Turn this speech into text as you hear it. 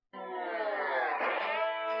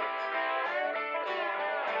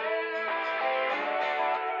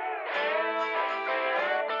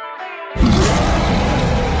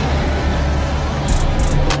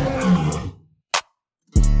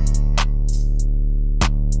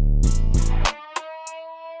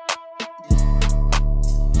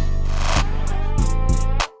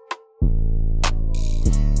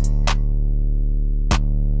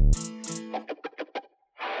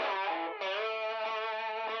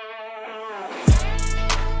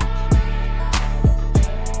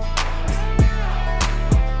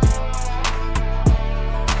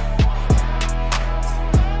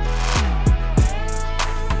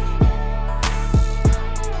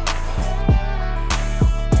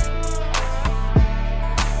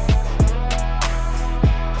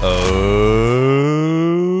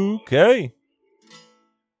Okay.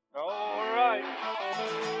 All right.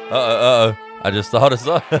 Uh-oh. I just thought of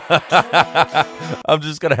something. I'm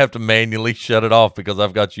just going to have to manually shut it off because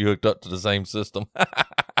I've got you hooked up to the same system.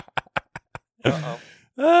 Uh-oh.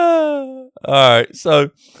 All right.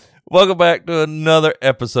 So, welcome back to another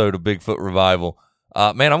episode of Bigfoot Revival.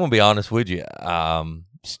 Man, I'm going to be honest with you.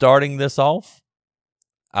 Starting this off,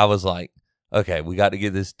 I was like, okay, we got to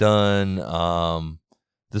get this done.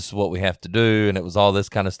 This is what we have to do. And it was all this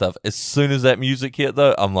kind of stuff. As soon as that music hit,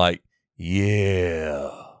 though, I'm like, yeah.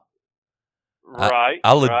 Right.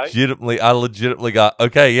 I legitimately got,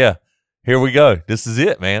 okay, yeah, here we go. This is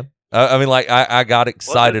it, man. I got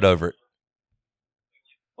excited over it.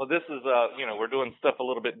 Well, this is, we're doing stuff a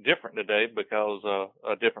little bit different today because of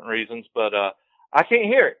different reasons, but I can't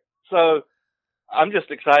hear it. So I'm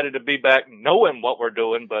just excited to be back knowing what we're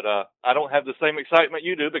doing, but I don't have the same excitement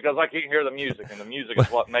you do because I can't hear the music, and the music is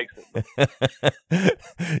what makes it.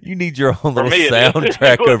 You need your own little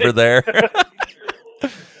soundtrack over there.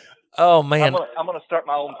 Oh, man. I'm gonna start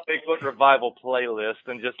my own Bigfoot Revival playlist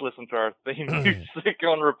and just listen to our theme music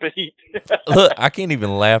on repeat. Look, I can't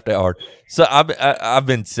even laugh that hard. So I've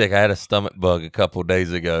been sick. I had a stomach bug a couple of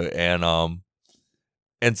days ago, and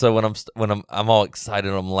so when I'm all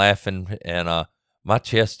excited, I'm laughing, and my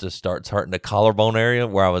chest just starts hurting, the collarbone area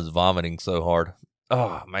where I was vomiting so hard.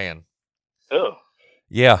 Oh man. Oh.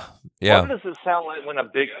 Yeah. What does it sound like when a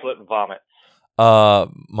Bigfoot vomits?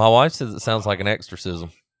 My wife says it sounds like an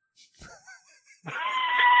exorcism.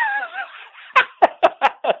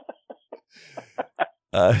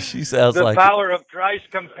 She sounds the like power of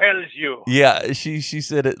Christ compels you. Yeah, she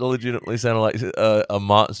said it legitimately sounded like a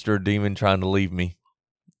monster demon trying to leave me.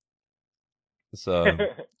 So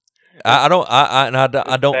I don't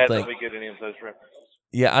think we get any of those references.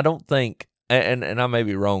 Yeah, I don't think, and I may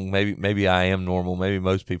be wrong. Maybe I am normal. Maybe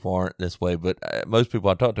most people aren't this way. But most people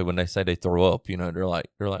I talk to, when they say they throw up, they're like,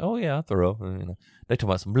 oh yeah, I throw up. And, they talk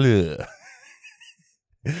about some blah.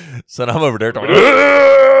 So I'm over there talking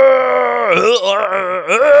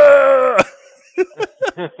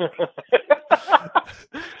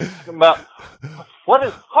about what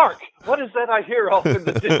is that I hear off in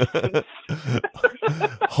the distance?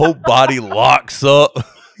 Whole body locks up.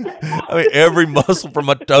 I mean, every muscle from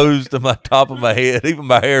my toes to my top of my head, even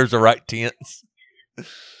my hairs are right tense. If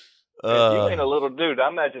you ain't a little dude, I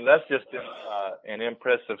imagine that's just an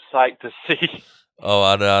impressive sight to see. Oh,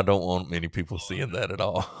 I don't want many people seeing that at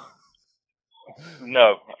all.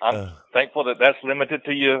 No, I'm thankful that's limited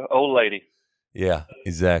to you, old lady. Yeah,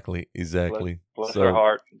 exactly. Bless her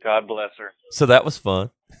heart. God bless her. So that was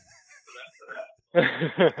fun.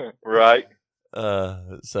 Right.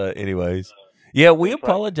 So anyways, yeah, we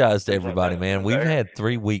apologize to everybody, man. We've had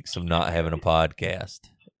 3 weeks of not having a podcast,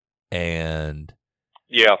 and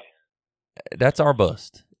yeah, that's our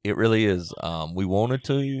bust. It really is. We wanted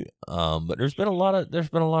to, but there's been a lot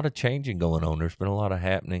of changing going on. There's been a lot of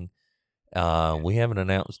happening. We haven't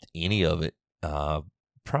announced any of it,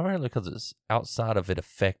 primarily because it's outside of it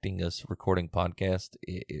affecting us recording podcast.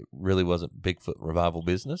 It really wasn't Bigfoot Revival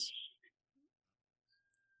business.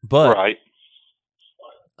 But right.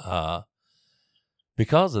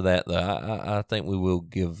 Because of that, though, I think we will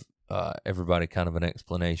give everybody kind of an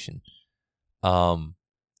explanation.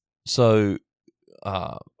 So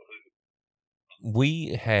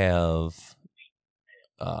we have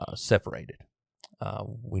separated.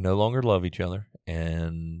 We no longer love each other,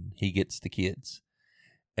 and he gets the kids.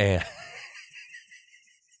 And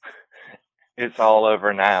it's all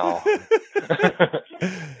over now.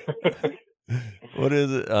 What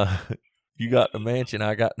is it? You got the mansion,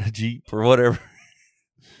 I got the Jeep, or whatever.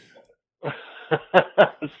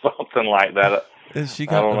 Something like that. She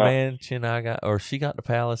got the mansion, she got the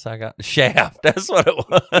palace, I got the shaft. That's what it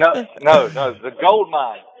was. No, the gold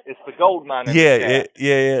mine. It's the gold mine.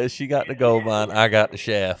 Yeah. She got the gold mine, I got the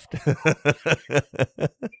shaft.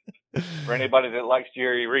 For anybody that likes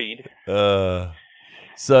Jerry Reed.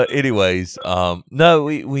 So, anyways,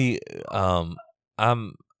 no,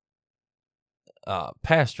 I'm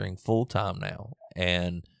pastoring full time now,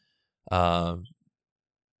 and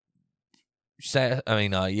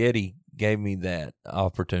Yeti gave me that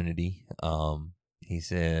opportunity. He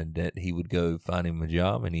said that he would go find him a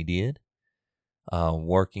job, and he did.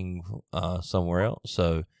 Working somewhere else,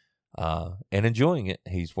 so and enjoying it.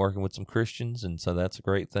 He's working with some Christians, and so that's a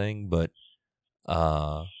great thing. But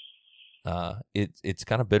it's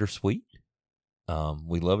kind of bittersweet.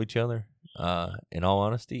 We love each other, in all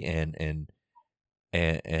honesty, and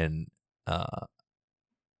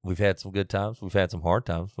we've had some good times. We've had some hard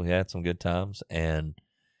times. We had some good times, and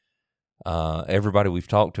everybody we've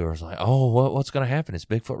talked to is like, oh, what's going to happen? Is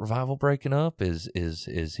Bigfoot Revival breaking up? Is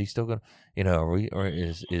he still going to, or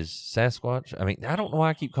is Sasquatch? I mean, I don't know why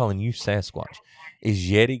I keep calling you Sasquatch. Is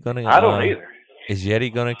Yeti going to? I don't either. Is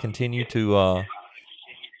Yeti going to continue to?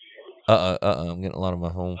 I'm getting a lot of my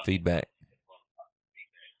home feedback.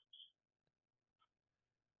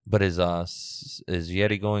 But is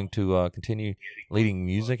Yeti going to continue leading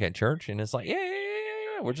music at church? And it's like, yeah.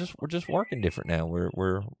 We're just working different now.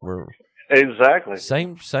 We're exactly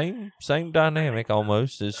same dynamic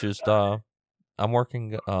almost. It's just I'm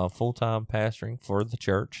working full-time pastoring for the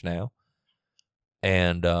church now,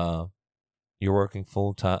 and you're working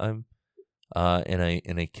full-time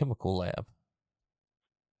in a chemical lab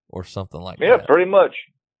or something like that. Yeah, pretty much.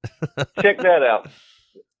 Check that out.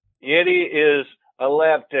 Yeti is a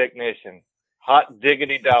lab technician. Hot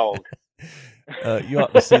diggity dog. You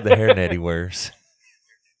ought to see the hairnet he wears.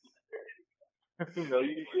 No,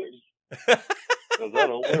 you shouldn't. Because I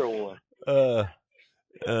don't wear one. I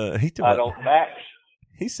don't vax.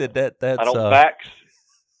 He said that's. I don't vax.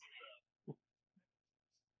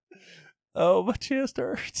 Oh, my chest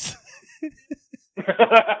hurts.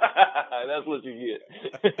 That's what you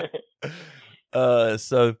get.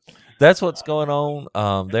 So that's what's going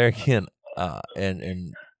on. There again.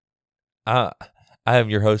 And I am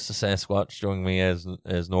your host of Sasquatch. Joining me as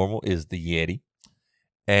normal is the Yeti.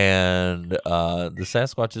 And the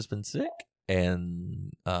Sasquatch has been sick,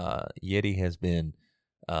 and Yeti has been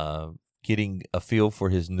getting a feel for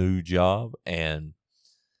his new job, and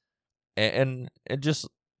just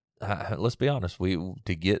let's be honest,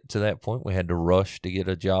 to get to that point, we had to rush to get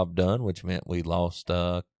a job done, which meant we lost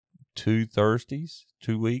 2 Thursdays,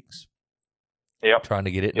 2 weeks, trying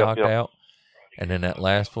to get it knocked out, and then that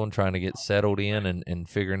last one trying to get settled in and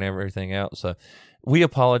figuring everything out. So we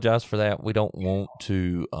apologize for that. We don't want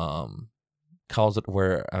to cause it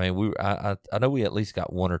where, I mean, I know we at least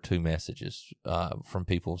got 1 or 2 messages from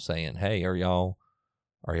people saying, "Hey, are y'all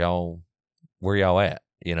where y'all at?"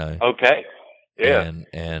 Okay. Yeah.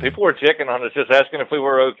 And people were checking on us, just asking if we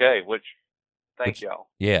were okay. Which thank y'all.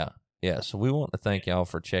 Yeah. So we want to thank y'all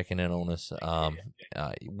for checking in on us.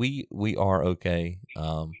 We are okay.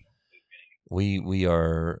 We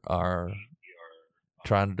are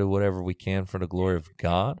trying to do whatever we can for the glory of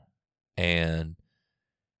God, and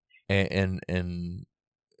Bigfoot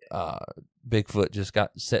just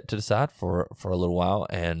got set to the side for a little while,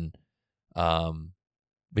 and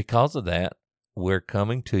because of that, we're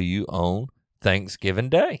coming to you on Thanksgiving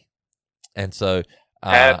Day, and so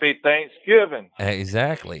happy Thanksgiving.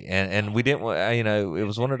 Exactly, and we didn't, it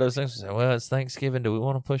was one of those things. We said, well, it's Thanksgiving. Do we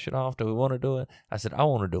want to push it off? Do we want to do it? I said, I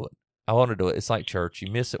want to do it. It's like church.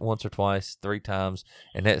 You miss it once or twice, 3 times,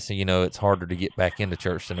 and that's, it's harder to get back into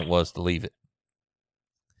church than it was to leave it.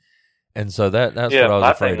 And so that's what I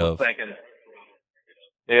was afraid of.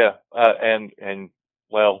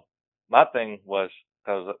 Well, my thing was,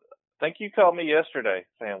 because I think you called me yesterday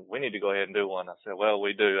saying we need to go ahead and do one. I said, well,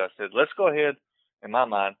 we do. I said, let's go ahead, in my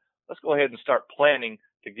mind, let's go ahead and start planning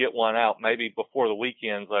to get one out maybe before the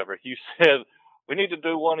weekend's over. You said we need to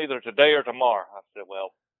do one either today or tomorrow. I said,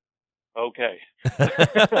 well, okay.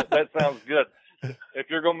 That sounds good. If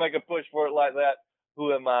you're going to make a push for it like that,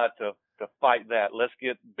 who am I to fight that? Let's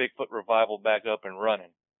get Bigfoot Revival back up and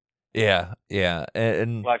running. Yeah.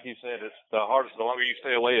 And like you said, it's the hardest. The longer you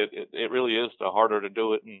stay away, it really is the harder to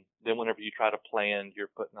do it. And then whenever you try to plan, you're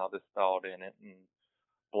putting all this thought in it and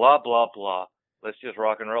blah, blah, blah. Let's just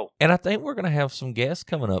rock and roll. And I think we're going to have some guests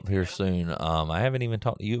coming up here soon. I haven't even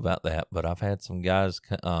talked to you about that, but I've had some guys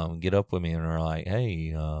get up with me and are like,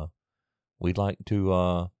 hey, we'd like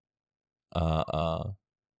to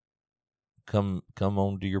come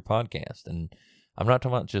on to your podcast. And I'm not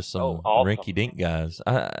talking about just some rinky-dink guys.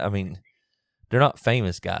 I mean, they're not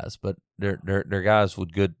famous guys, but they're guys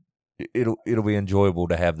with good. It'll be enjoyable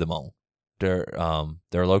to have them on. They're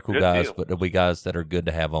local good guys, but they'll be guys that are good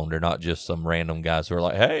to have on. They're not just some random guys who are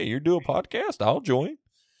like, "Hey, you're doing a podcast? I'll join."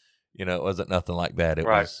 It wasn't nothing like that. It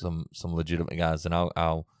was some legitimate guys, and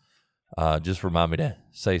I'll just remind me to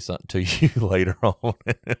say something to you later on.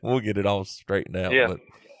 We'll get it all straightened out. Yeah. But,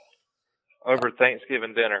 over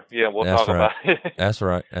Thanksgiving dinner. Yeah, we'll talk about it. That's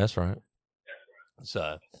right.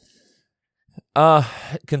 So,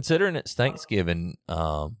 considering it's Thanksgiving,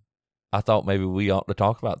 I thought maybe we ought to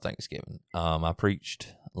talk about Thanksgiving. I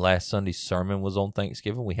preached last Sunday's sermon was on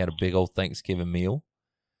Thanksgiving. We had a big old Thanksgiving meal,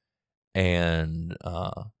 and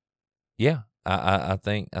I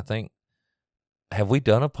think. Have we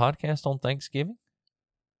done a podcast on Thanksgiving?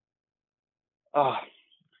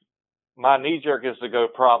 My knee jerk is to go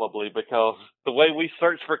probably, because the way we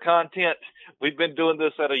search for content, we've been doing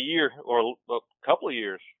this at a year or a couple of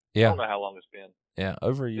years. I don't know how long it's been. Yeah,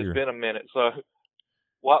 over a year. It's been a minute. So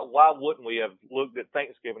why wouldn't we have looked at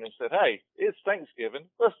Thanksgiving and said, hey, it's Thanksgiving.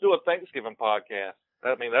 Let's do a Thanksgiving podcast.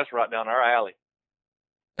 I mean, that's right down our alley.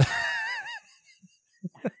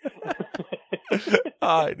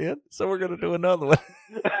 All right, then. So we're going to do another one.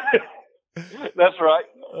 That's right.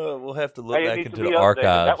 We'll have to look back into the updated. archives.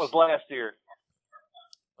 That was last year.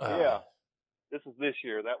 Yeah. This is this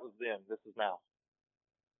year. That was then. This is now.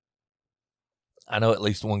 I know at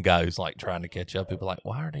least one guy who's like trying to catch up. People are like,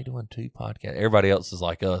 why are they doing 2 podcasts? Everybody else is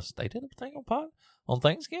like us. They did a thing on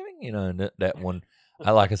Thanksgiving, and that one.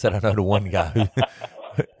 Like I said, I know the one guy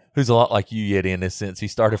who's a lot like you, Yeti, in this sense. He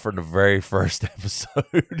started from the very first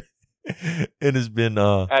episode and has been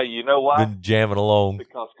hey, you know why? Been jamming along.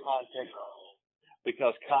 Because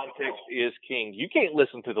context is king. You can't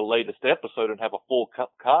listen to the latest episode and have a full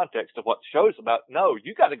context of what the show's about. No,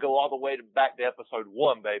 you got to go all the way back to episode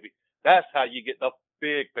 1, baby. That's how you get the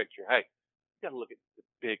big picture. Hey, you got to look at the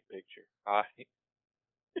big picture. All right?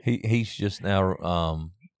 He's just now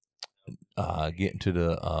getting to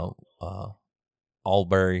the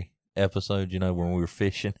Albury episode, when we were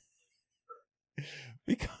fishing.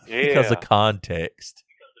 because of context.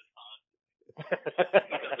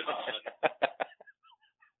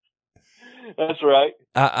 That's right.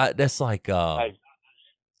 That's like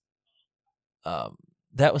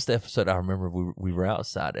that was the episode I remember we were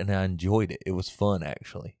outside and I enjoyed it. It was fun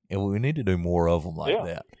actually, and we need to do more of them like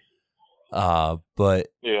that. But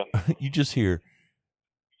you just hear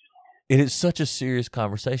it is such a serious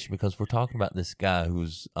conversation because we're talking about this guy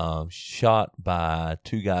who's shot by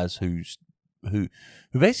 2 guys who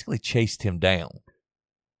basically chased him down,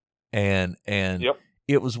 and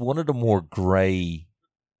it was one of the more gray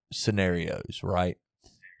scenarios, right?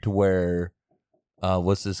 To where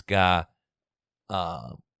was this guy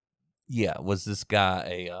was this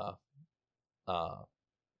guy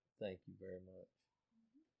thank you very much.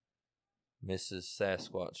 Mrs.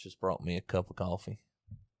 Sasquatch just brought me a cup of coffee.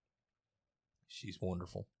 She's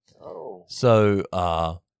wonderful. Oh. So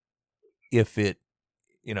if it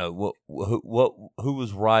who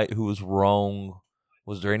was right, who was wrong,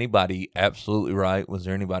 was there anybody absolutely right, was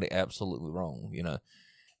there anybody absolutely wrong,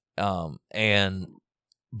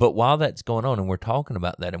 but while that's going on and we're talking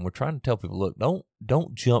about that and we're trying to tell people, look,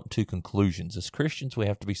 don't jump to conclusions. As Christians, we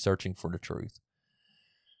have to be searching for the truth.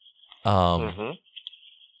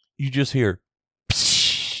 You just hear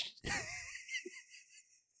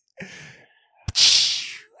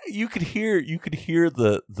you could hear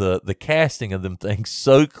the casting of them things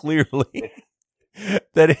so clearly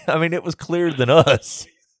that it was clearer than us.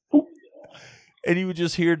 And you would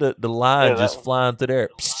just hear the line just flying through there.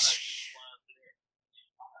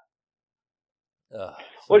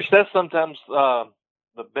 Which that's sometimes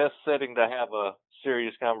the best setting to have a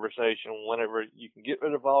serious conversation. Whenever you can get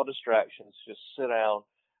rid of all distractions, just sit down,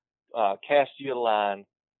 cast you a line,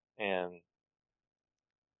 and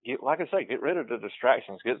get rid of the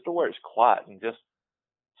distractions. Get to where it's quiet and just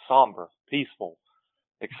somber, peaceful,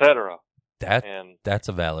 etc. That's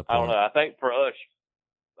a valid point. I don't know. I think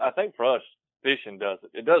for us, fishing does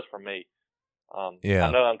it. It does for me. I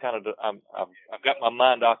know I've got my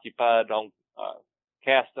mind occupied on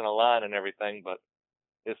casting a line and everything, but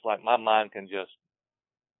it's like my mind can just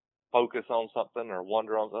focus on something or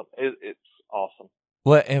wonder on something. It's awesome.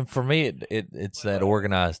 Well, and for me, it's that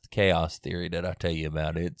organized chaos theory that I tell you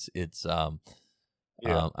about.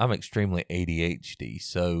 I'm extremely ADHD,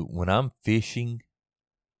 so when I'm fishing,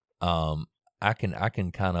 I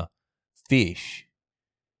can kind of fish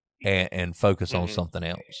and focus on something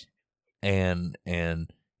else, and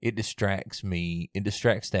it distracts me. It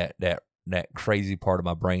distracts that crazy part of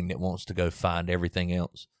my brain that wants to go find everything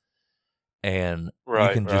else. And you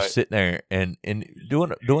can just sit there and doing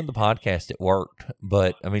the podcast, it worked.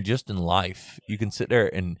 But just in life, you can sit there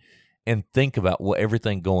and think about what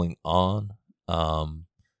everything going on,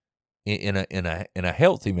 in a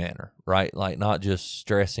healthy manner, right? Like not just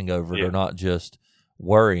stressing over it or not just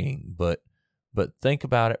worrying, but think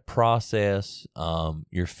about it, process.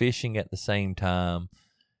 You're fishing at the same time,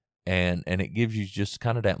 and it gives you just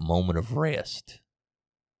kind of that moment of rest.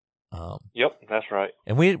 Yep, that's right.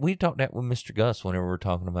 And we talked that with Mr. Gus whenever we're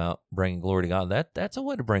talking about bringing glory to God. That's a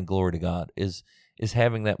way to bring glory to God is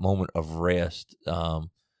having that moment of rest, and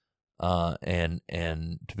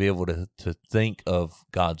to be able to think of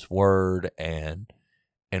God's word and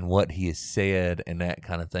what He has said and that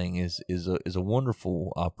kind of thing is a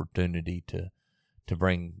wonderful opportunity to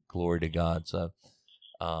bring glory to God. So,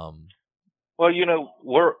 well,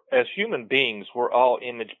 we're as human beings, we're all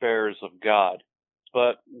image bearers of God.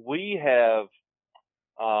 But we have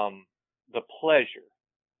the pleasure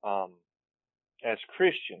as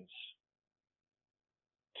Christians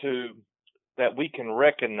that we can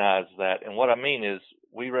recognize that. And what I mean is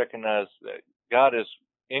we recognize that God is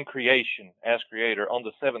in creation as creator. On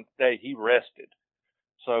the seventh day, he rested.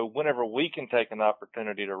 So whenever we can take an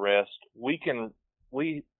opportunity to rest, we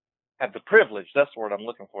have the privilege, that's the word I'm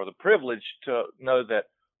looking for, the privilege to know that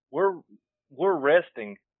we're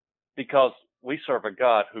resting because we serve a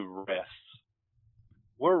God who rests.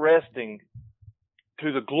 We're resting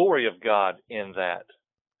to the glory of God in that.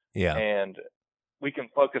 Yeah. And we can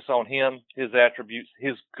focus on him, his attributes,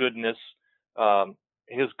 his goodness and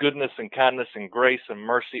kindness and grace and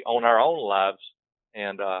mercy on our own lives.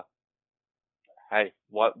 And hey,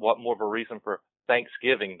 what more of a reason for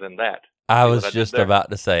Thanksgiving than that? I was just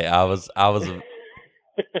about to say, I was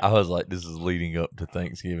like, this is leading up to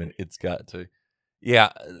Thanksgiving. It's got to.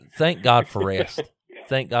 Yeah, thank God for rest.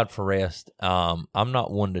 Thank God for rest. I'm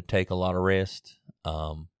not one to take a lot of rest.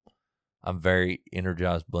 I'm very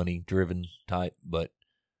energized, bunny driven type, but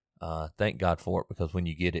thank God for it, because when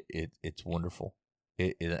you get it, it's wonderful.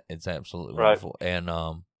 It's absolutely wonderful. Right. And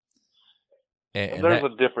there's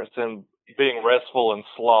a difference in being restful and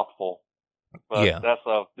slothful. But yeah, that's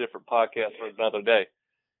a different podcast for another day.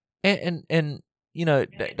 And you know,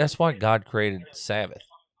 that's why God created Sabbath.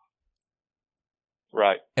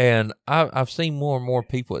 Right. And I've seen more and more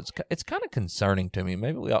people. It's kind of concerning to me.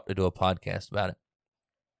 Maybe we ought to do a podcast about it.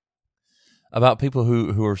 About people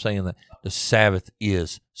who are saying that the Sabbath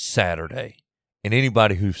is Saturday, and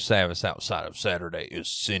anybody who Sabbaths outside of Saturday is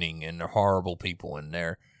sinning, and they're horrible people, and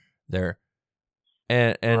they're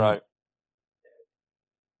and right.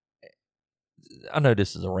 I know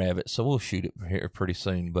this is a rabbit, so we'll shoot it here pretty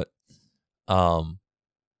soon. But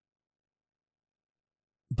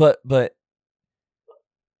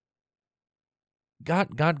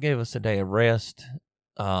God gave us a day of rest.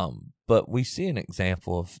 But we see an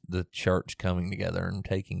example of the church coming together and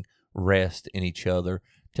taking rest in each other,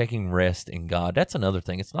 taking rest in God. That's another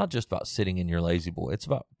thing. It's not just about sitting in your lazy boy. It's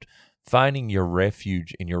about finding your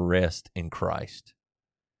refuge and your rest in Christ.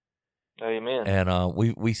 Amen. And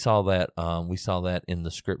we saw that in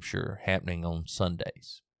the scripture happening on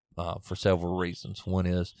Sundays for several reasons. One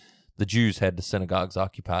is the Jews had the synagogues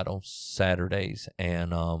occupied on Saturdays,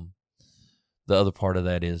 and the other part of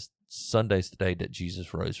that is Sunday's the day that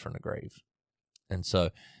Jesus rose from the grave, and so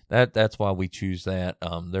that's why we choose that.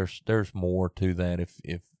 There's more to that.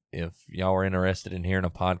 If y'all are interested in hearing a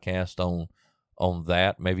podcast on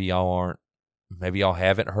that, maybe y'all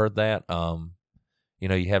haven't heard that. You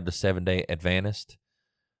know, you have the 7-day Adventist.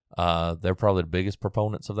 They're probably the biggest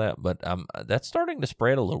proponents of that, but that's starting to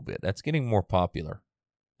spread a little bit. That's getting more popular,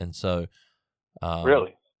 and so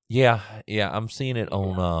really, yeah, I'm seeing it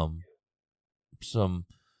on some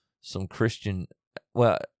Christian.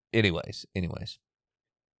 Well, anyways.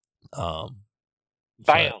 Bam.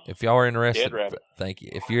 So if y'all are interested, thank you.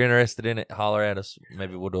 If you're interested in it, holler at us.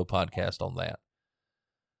 Maybe we'll do a podcast on that.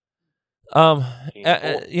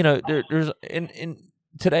 You know, there's in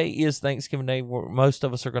today is Thanksgiving Day. Where most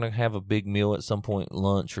of us are going to have a big meal at some point,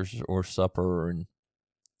 lunch or supper, and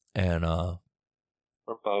or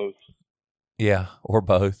both. Yeah, or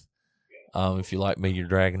both. If you like me, you're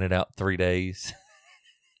dragging it out 3 days.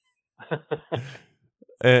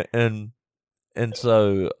 and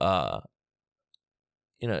so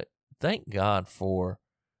you know, thank God for,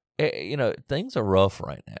 you know, things are rough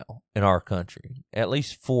right now in our country, at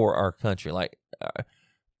least for our country. Like,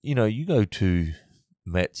 you know, you go to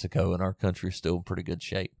Mexico and our country is still in pretty good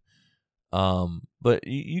shape. But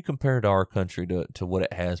you compare to our country to what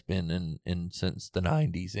it has been in since the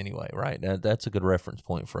 90s anyway, right? That's a good reference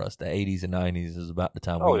point for us. The 80s and 90s is about the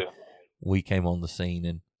time we came on the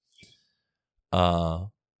scene,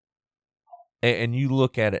 and you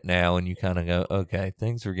look at it now and you kind of go, okay,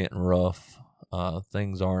 things are getting rough.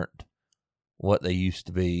 Things aren't what they used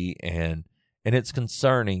to be, and it's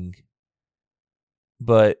concerning.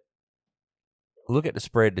 But look at the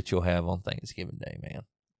spread that you'll have on Thanksgiving Day, man,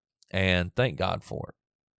 and thank God for it.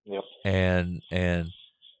 Yep. And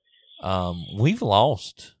we've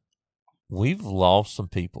lost some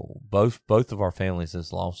people. Both of our families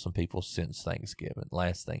has lost some people since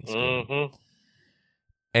last Thanksgiving. Mm-hmm.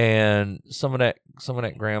 And some of that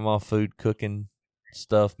grandma food cooking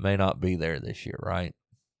stuff may not be there this year, right?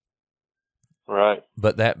 Right.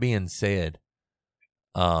 But that being said,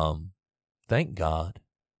 thank God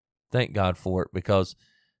for it, because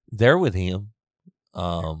they're with him.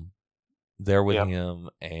 They're with him,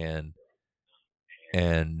 and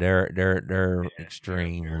they're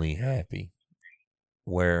extremely happy.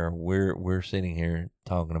 Where we're sitting here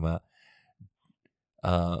talking about,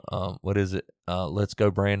 what is it? Let's go,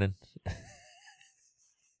 Brandon.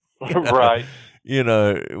 Right. You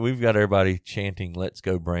know, we've got everybody chanting "Let's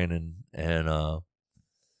go, Brandon," and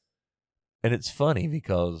it's funny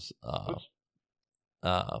because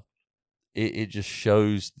it just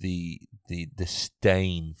shows the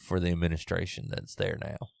disdain for the administration that's there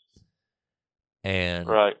now, and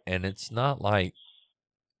Right. and it's not like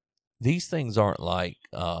these things aren't like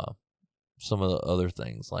some of the other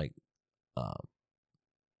things like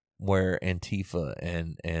where Antifa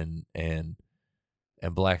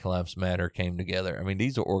and Black Lives Matter came together. I mean,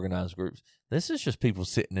 these are organized groups. This is just people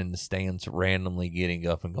sitting in the stands randomly getting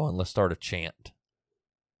up and going, let's start a chant.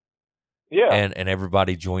 Yeah. And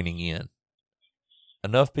everybody joining in.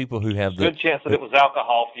 Enough people who have good chance that it was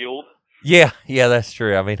alcohol fueled. Yeah, that's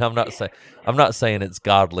true. I mean, I'm not saying it's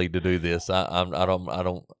godly to do this. I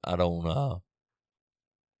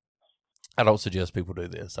don't suggest people do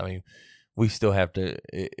this. I mean, we still have to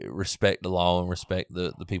respect the law and respect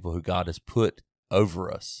the people who God has put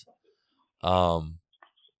over us.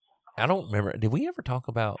 I don't remember. Did we ever talk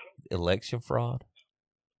about election fraud?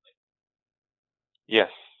 Yes.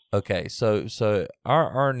 Okay, so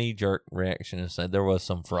our knee jerk reaction is that there was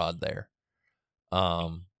some fraud there.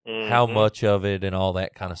 How much of it and all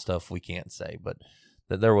that kind of stuff we can't say, but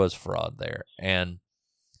that there was fraud there, and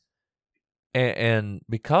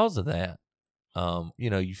because of that,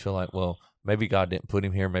 you feel like, well, maybe God didn't put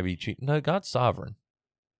him here, maybe he cheated. No, God's sovereign.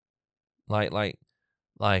 Like That's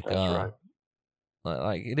right.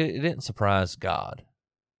 Like it didn't surprise God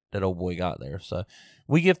that old boy got there. So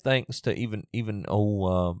we give thanks to even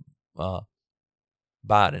old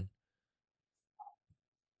Biden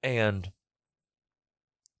and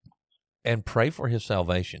pray for his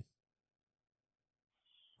salvation.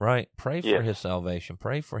 Right? Pray for his salvation.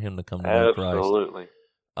 Pray for him to come to know Christ. Absolutely.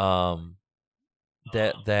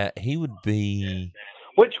 That he would be,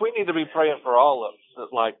 which we need to be praying for all of us,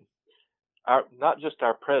 like not just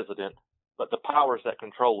our president, but the powers that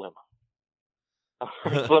control him.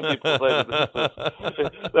 Some people say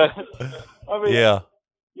that I mean, yeah,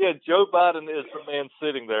 Joe Biden is the man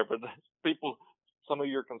sitting there, but some of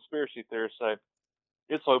your conspiracy theorists say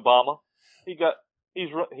it's Obama. He's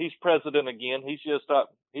president again. He's just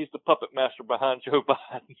he's the puppet master behind Joe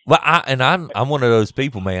Biden. Well, I'm one of those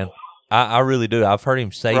people, man. I really do. I've heard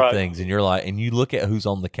him say things, and you're like, and you look at who's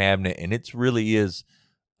on the cabinet, and it really is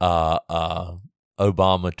Obama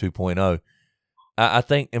 2.0. I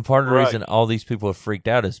think, and part of the reason all these people have freaked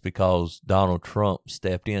out is because Donald Trump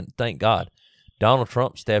stepped in. Thank God, Donald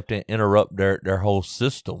Trump stepped in, interrupt their whole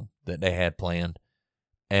system that they had planned,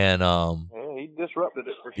 and he disrupted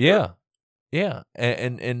it for sure. Yeah,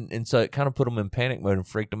 and so it kind of put them in panic mode and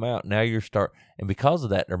freaked them out. Now and because of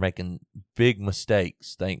that, they're making big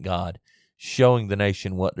mistakes. Thank God, showing the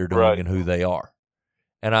nation what they're doing and who they are.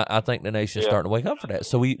 And I think the nation's starting to wake up for that.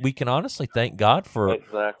 So we can honestly thank God for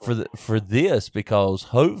this, because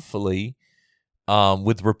hopefully,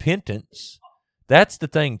 with repentance, that's the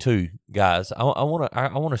thing too, guys. I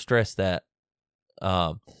want to stress that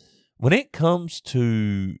when it comes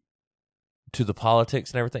to the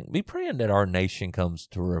politics and everything, be praying that our nation comes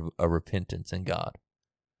to a repentance in God.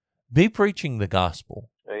 Be preaching the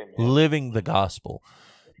gospel, living the gospel,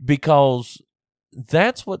 because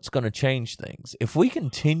that's what's going to change things. If we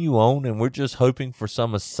continue on and we're just hoping for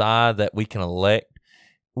some Messiah that we can elect,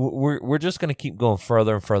 we're just going to keep going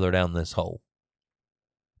further and further down this hole.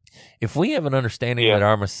 If we have an understanding that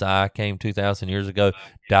our Messiah came 2,000 years ago,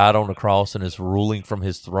 died on the cross, and is ruling from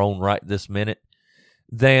his throne right this minute,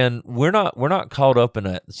 then we're not caught up in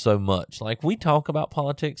that so much. Like, we talk about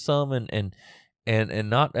politics some and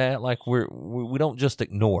not that, like we don't just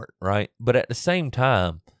ignore it, right? But at the same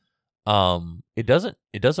time, it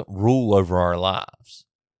doesn't rule over our lives.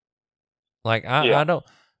 Like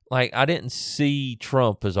I didn't see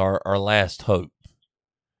Trump as our last hope,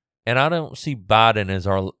 and I don't see Biden as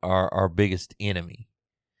our biggest enemy.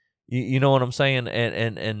 You know what I'm saying?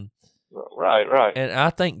 And right. And I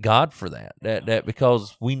thank God for that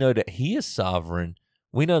because we know that He is sovereign.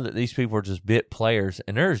 We know that these people are just bit players,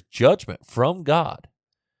 and there's judgment from God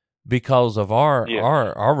because of our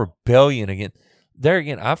rebellion against. There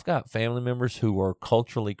again, I've got family members who are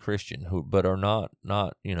culturally Christian, but are not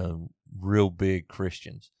real big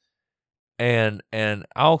Christians, and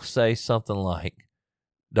I'll say something like,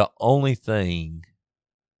 the only thing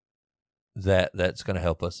that's going to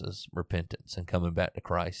help us is repentance and coming back to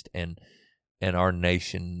Christ, and our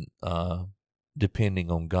nation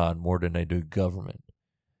depending on God more than they do government,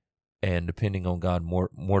 and depending on God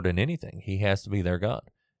more than anything. He has to be their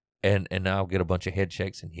God, and I'll get a bunch of head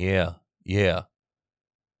shakes and yeah.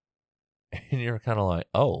 And you're kind of like,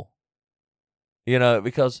 oh,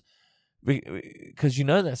 because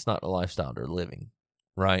that's not the lifestyle they're living,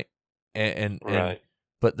 right? and Right.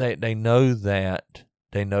 but they know that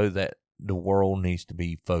the world needs to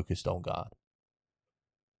be focused on God,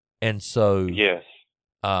 and so Yes.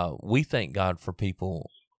 we thank God for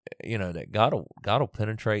people, that God will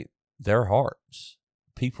penetrate their hearts.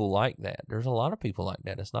 People like that. There's a lot of people like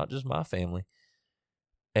that. It's not just my family,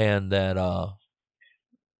 and that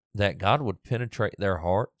God would penetrate their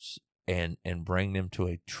hearts and bring them to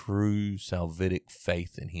a true salvific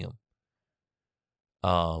faith in Him.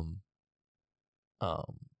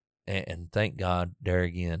 And thank God there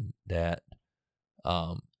again that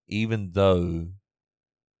even though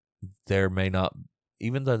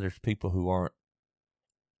there's people who aren't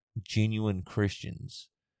genuine Christians,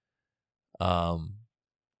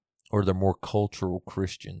 or they're more cultural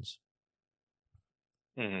Christians,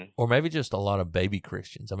 or maybe just a lot of baby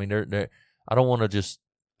Christians. I mean, there's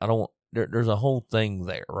a whole thing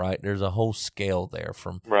there, right? There's a whole scale there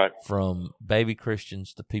from baby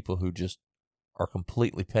Christians to people who just are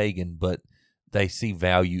completely pagan, but they see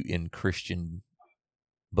value in Christian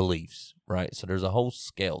beliefs, right? So there's a whole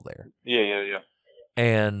scale there. Yeah.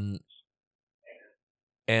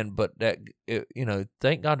 But that,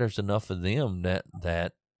 thank God there's enough of them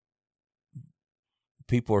that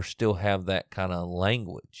people are still have that kind of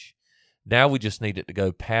language. Now we just need it to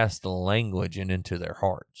go past the language and into their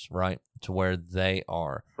hearts, right? To where they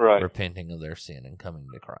are repenting of their sin and coming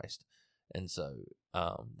to Christ. And so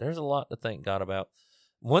there's a lot to thank God about.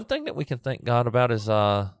 One thing that we can thank God about is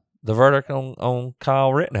the verdict on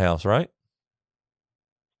Kyle Rittenhouse, right?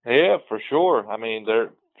 Yeah, for sure. I mean,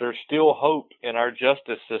 there's still hope in our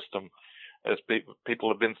justice system, as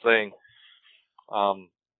people have been saying.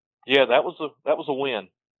 Yeah, that was a win.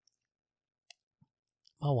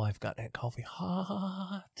 My wife got that coffee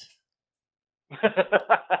hot.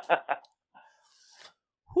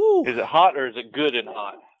 Whew. Is it hot or is it good and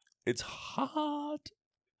hot? It's hot.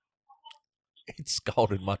 It's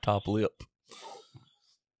scalded my top lip.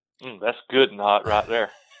 That's good and hot right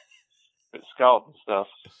there. It's scalding stuff.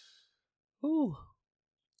 Ooh.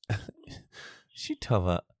 She talking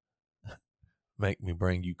about make me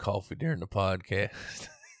bring you coffee during the podcast.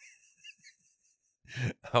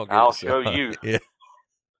 I'll show you. Yeah.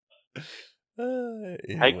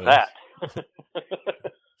 Take that.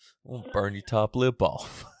 I'll burn your top lip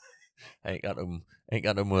off. I ain't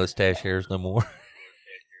got no mustache hairs no more.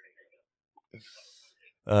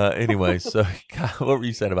 Anyway, so Kyle, what were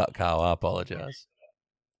you saying about Kyle? I apologize.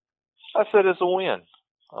 I said it's a win.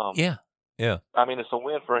 Yeah. I mean, it's a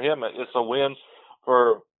win for him. It's a win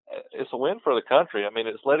for the country. I mean,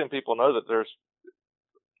 it's letting people know that there's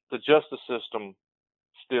the justice system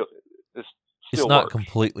still it's not works.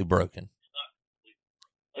 Completely broken.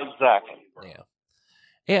 Exactly.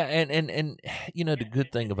 Yeah, and the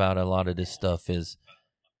good thing about a lot of this stuff is,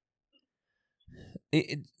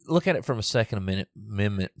 look at it from a Second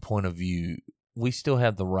Amendment point of view. We still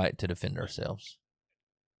have the right to defend ourselves.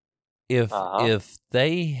 If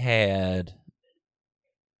they had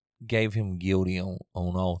gave him guilty on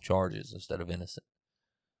all charges instead of innocent,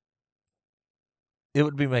 it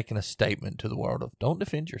would be making a statement to the world of don't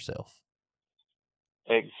defend yourself.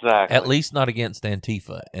 Exactly. At least not against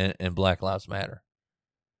Antifa and Black Lives Matter.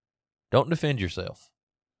 Don't defend yourself.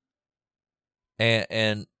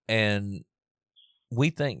 And we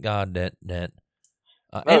thank God that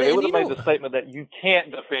it would have made the statement that you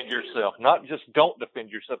can't defend yourself, not just don't defend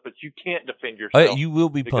yourself, but you can't defend yourself. You will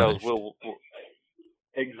be punished.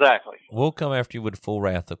 Exactly. We'll come after you with the full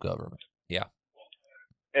wrath of government. Yeah.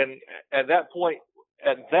 And at that point,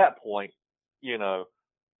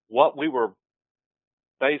 what we were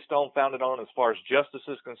founded on as far as justice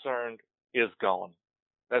is concerned is gone.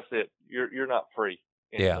 That's it. You're not free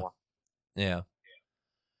anymore. Yeah.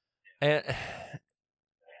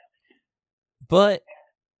 But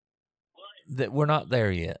that we're not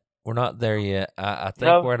there yet. I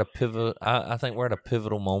think we're at a pivot. I think we're at a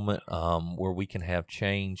pivotal moment where we can have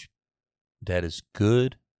change that is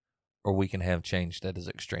good, or we can have change that is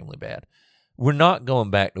extremely bad. We're not going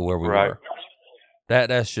back to where we were.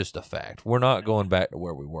 That's just a fact. We're not going back to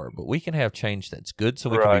where we were, but we can have change that's good, so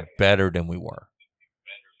we can be better than we were.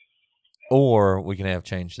 Or we can have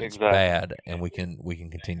change that's bad, and we can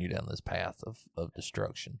continue down this path of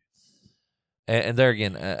destruction. And there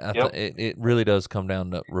again, it really does come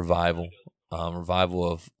down to revival,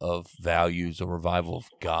 revival of values, a revival of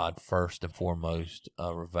God first and foremost,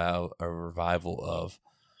 a revival of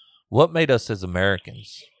what made us as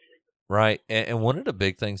Americans, right? And one of the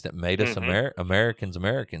big things that made us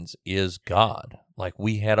Americans is God. Like,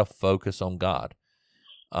 we had a focus on God.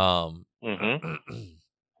 And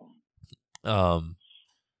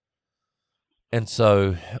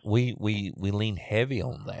so we lean heavy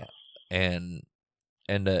on that. and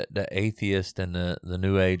the atheist and the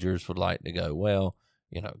New Agers would like to go, well,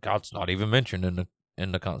 God's not even mentioned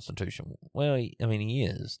in the Constitution. Well, he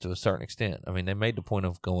is to a certain extent. I mean, they made the point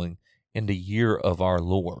of going in the year of our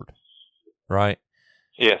Lord, right?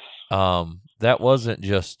 Yes. That wasn't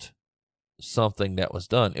just something that was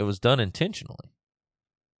done. It was done intentionally.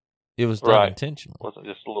 It was done intentionally. It wasn't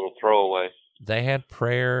just a little throwaway. They had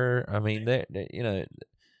prayer. I mean, they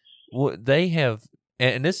have,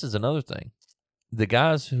 and this is another thing. The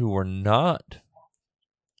guys who were not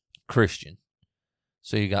Christian,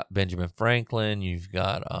 so you got Benjamin Franklin, you've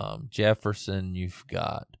got Jefferson, you've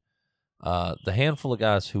got the handful of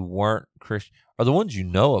guys who weren't Christian are the ones you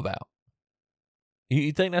know about.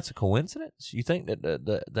 You think that's a coincidence? You think that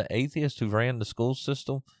the atheists who ran the school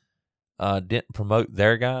system didn't promote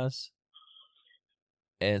their guys,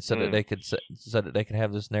 and so that they could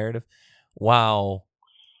have this narrative? While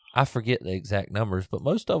I forget the exact numbers, but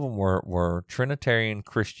most of them were Trinitarian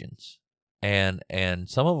Christians, and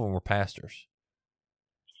some of them were pastors.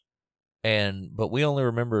 But we only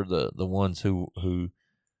remember the ones who we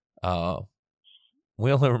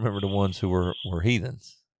only remember the ones who were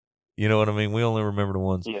heathens. You know what I mean? We only remember the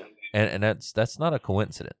ones, and that's not a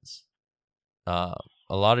coincidence. A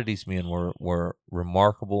lot of these men were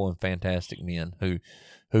remarkable and fantastic men who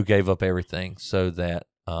gave up everything so that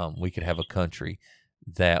we could have a country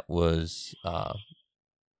that was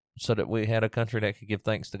so that we had a country that could give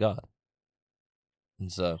thanks to God.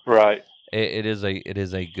 And so it is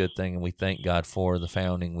a good thing, and we thank God for the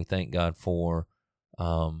founding. We thank God for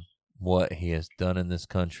what He has done in this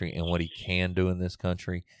country and what He can do in this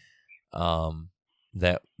country.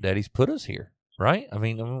 That He's put us here, right? I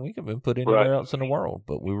mean, we could have been put anywhere else in the world,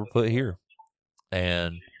 but we were put here,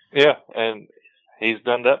 and and He's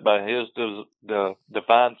done that by His the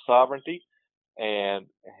divine sovereignty, and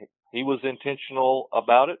He was intentional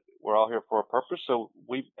about it. We're all here for a purpose, so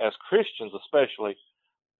we, as Christians especially,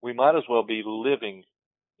 we might as well be living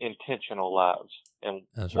intentional lives in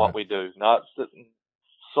what we do, not sitting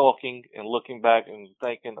sulking and looking back and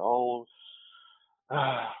thinking,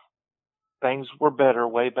 things were better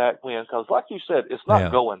way back when. Because like you said, it's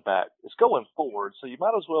not going back. It's going forward. So you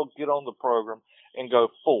might as well get on the program and go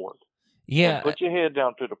forward. Yeah. And put your head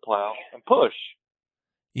down to the plow and push.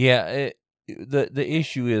 Yeah. The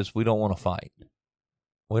issue is we don't want to fight.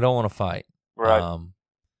 We don't want to fight. Right.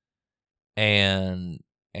 And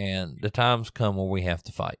the times come where we have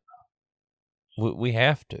to fight. We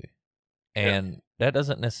have to. And that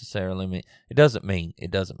doesn't necessarily mean, I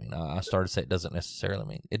started to say it doesn't necessarily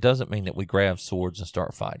mean, it doesn't mean that we grab swords and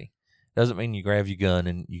start fighting. It doesn't mean you grab your gun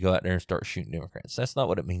and you go out there and start shooting Democrats. That's not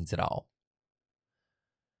what it means at all.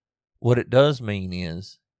 What it does mean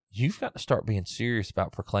is you've got to start being serious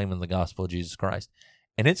about proclaiming the gospel of Jesus Christ.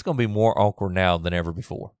 And it's going to be more awkward now than ever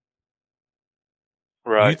before.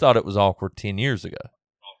 Right. You thought it was awkward 10 years ago.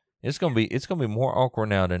 It's going to be more awkward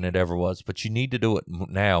now than it ever was, but you need to do it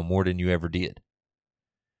now more than you ever did.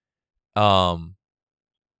 And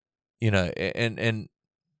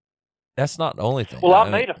that's not the only thing. Well, I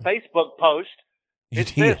made a Facebook post. It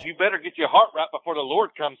says you better get your heart right before the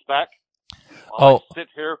Lord comes back. I sit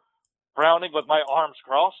here frowning with my arms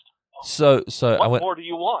crossed. So what more do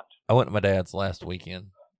you want? I went to my dad's last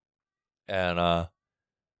weekend, and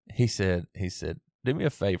he said, "Do me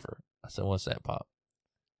a favor." I said, "What's that, Pop?"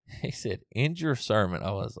 He said, "End your sermon."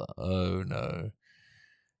 I was like, "Oh no."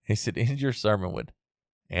 He said, "End your sermon with,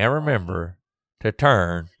 and remember to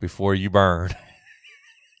turn before you burn."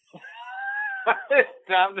 It's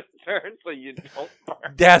time to turn so you don't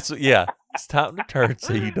burn. It's time to turn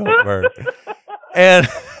so you don't burn. And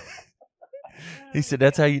he said,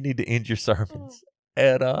 "That's how you need to end your sermons."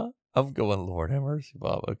 And I'm going, "Lord have mercy,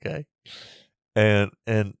 Bob." Okay. And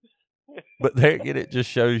but there again, it just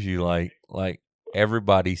shows you like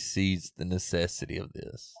everybody sees the necessity of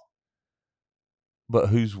this, but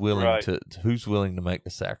who's willing to make the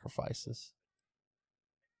sacrifices?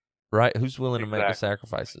 Right? Who's willing to make the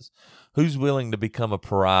sacrifices? Who's willing to become a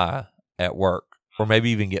pariah at work, or maybe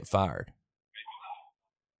even get fired?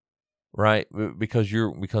 Right? Because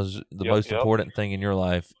the most important thing in your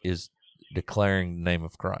life is declaring the name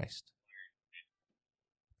of Christ,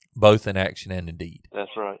 both in action and in deed.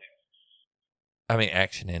 That's right. I mean,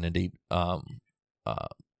 action and in deed.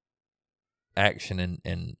 Action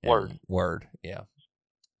and word. Yeah.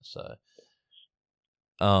 So,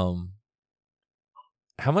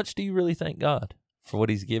 how much do you really thank God for what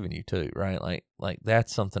He's given you too? Right? Like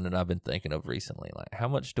that's something that I've been thinking of recently. Like, how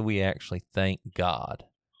much do we actually thank God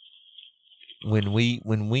when we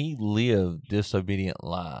live disobedient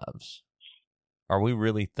lives? Are we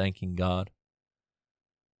really thanking God?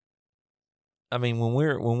 I mean,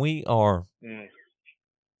 when we are, Mm.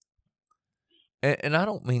 and I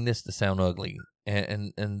don't mean this to sound ugly,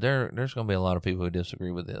 and there's going to be a lot of people who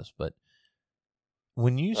disagree with this, but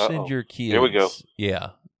when you send your kids, Here we go.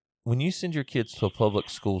 yeah, when you send your kids to a public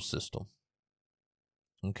school system,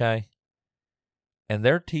 okay, and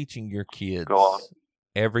they're teaching your kids Go on.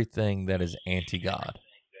 everything that is anti-God,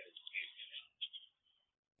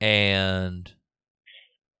 and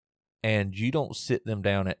you don't sit them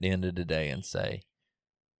down at the end of the day and say,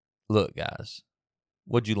 look, guys,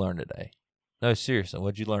 what'd you learn today? No, seriously,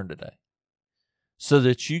 what'd you learn today? So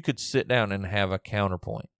that you could sit down and have a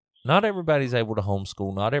counterpoint. Not everybody's able to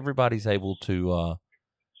homeschool. Not everybody's able to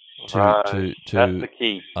Right. That's the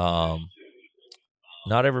key.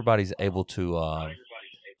 not everybody's able to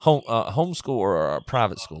homeschool or a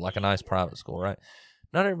private school, like a nice private school, right?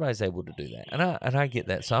 Not everybody's able to do that, and I get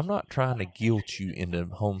that. So I'm not trying to guilt you into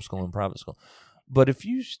homeschooling private school, but if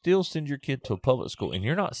you still send your kid to a public school and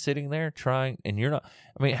you're not sitting there trying, and you're not,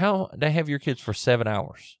 I mean, how they have your kids for 7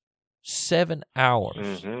 hours, 7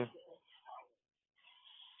 hours. Mm-hmm.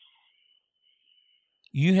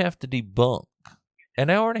 You have to debunk, and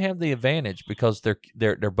they already have the advantage because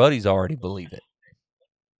their buddies already believe it.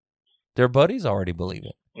 Their buddies already believe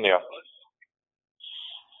it. Yeah.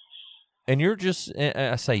 And you're just,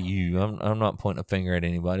 I say you, I'm not pointing a finger at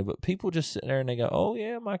anybody, but people just sit there and they go, oh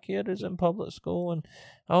yeah, my kid is in public school, and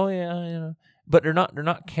oh yeah, you know, but they're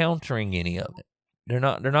not countering any of it. They're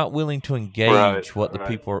not willing to engage what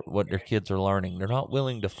their kids are learning. They're not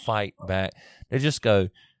willing to fight back. They just go,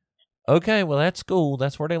 okay, well that's school.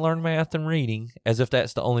 That's where they learn math and reading, as if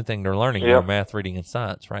that's the only thing they're learning. Yep. Math, reading, and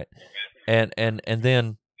science, right? And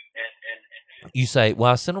then you say,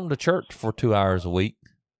 well, I sent them to church for 2 hours a week.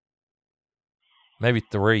 Maybe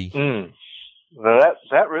 3.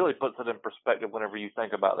 That really puts it in perspective whenever you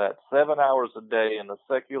think about that. 7 hours a day in the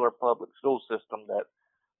secular public school system, that,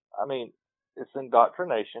 I mean, it's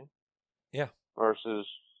indoctrination. Yeah. Versus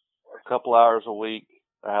a couple hours a week,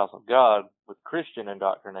 the house of God with Christian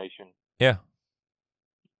indoctrination. Yeah.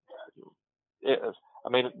 I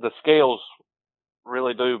mean, the scales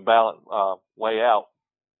really do balance, weigh out.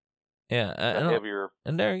 Yeah.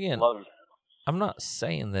 And there again, load. I'm not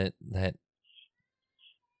saying that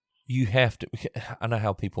you have to. I know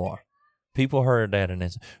how people are. People heard that and they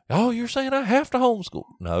say, oh, you're saying I have to homeschool.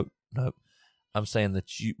 No. I'm saying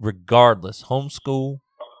that you, regardless, homeschool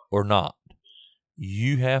or not,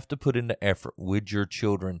 you have to put in the effort with your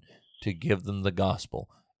children to give them the gospel.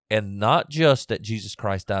 And not just that Jesus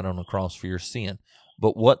Christ died on the cross for your sin,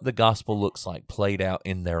 but what the gospel looks like played out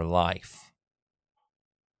in their life.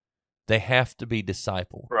 They have to be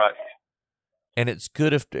discipled. Right. And it's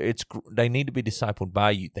good if they need to be discipled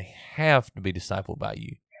by you. They have to be discipled by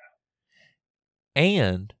you.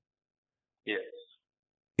 And yes,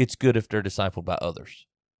 it's good if they're discipled by others,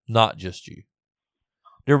 not just you.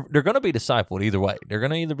 They're going to be discipled either way. They're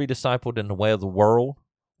going to either be discipled in the way of the world,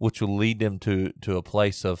 which will lead them to a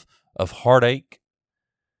place of heartache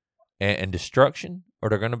and destruction, or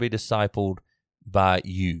they're going to be discipled by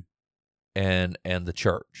you and the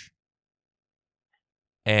church.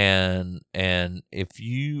 And if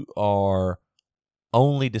you are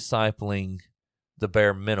only discipling the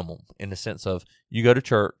bare minimum, in the sense of you go to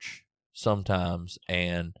church sometimes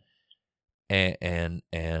and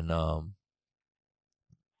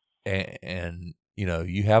you know,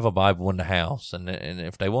 you have a Bible in the house, and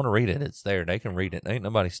if they want to read it, it's there. They can read it. Ain't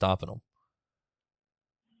nobody stopping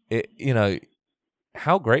them. You know,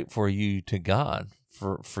 how grateful are you to God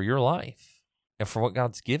for your life and for what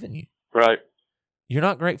God's given you? Right. You're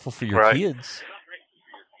not grateful for your kids,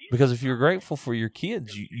 because if you're grateful for your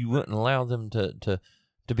kids, you wouldn't allow them to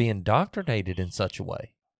be indoctrinated in such a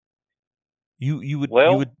way. You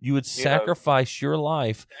would sacrifice your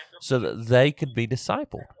life so that they could be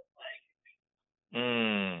discipled.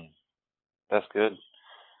 That's good.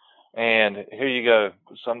 And here you go.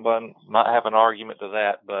 Someone might have an argument to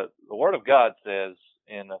that, but the Word of God says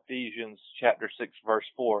in Ephesians chapter 6, verse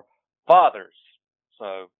 4, fathers.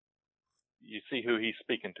 So you see who he's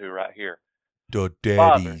speaking to right here. The daddies.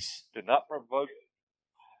 Fathers, do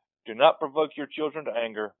not provoke your children to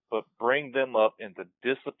anger, but bring them up in the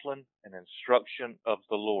discipline and instruction of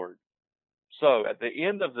the Lord. So at the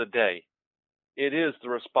end of the day, it is the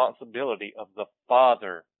responsibility of the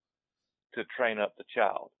father to train up the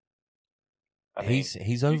child. I mean,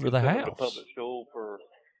 he's over the house. Public school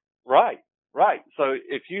right. So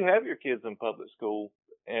if you have your kids in public school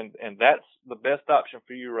and that's the best option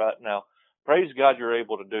for you right now, praise God you're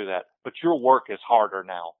able to do that. But your work is harder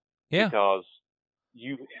now. Yeah. Because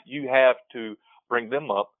you have to bring them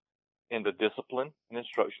up in the discipline and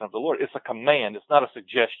instruction of the Lord. It's a command. It's not a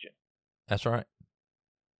suggestion. That's right.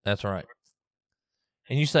 That's right.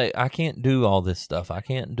 And you say, I can't do all this stuff. I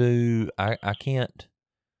can't,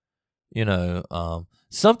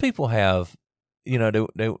 some people have,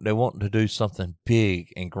 they want to do something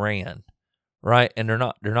big and grand, right? And they're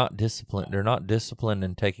not disciplined. They're not disciplined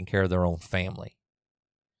in taking care of their own family.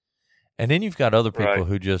 And then you've got other people Right.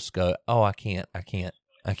 who just go, oh, I can't.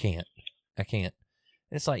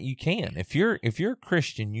 It's like, you can. If you're a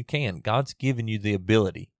Christian, you can. God's given you the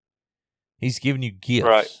ability. He's given you gifts.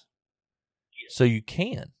 Right. So you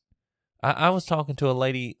can. I was talking to a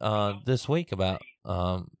lady this week about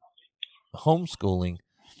homeschooling,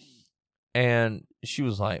 and she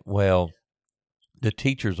was like, well, the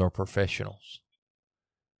teachers are professionals.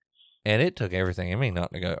 And it took everything in me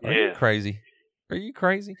not to go, are you crazy? Are you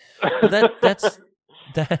crazy? But that's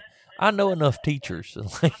I know enough teachers.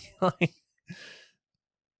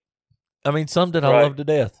 I mean, some that I love to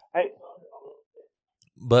death. Hey,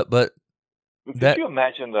 but could you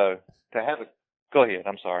imagine though to have Go ahead.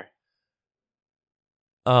 I'm sorry.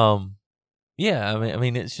 Yeah. I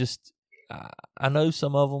mean, it's just I know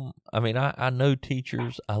some of them. I mean, I know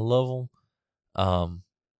teachers. I love them.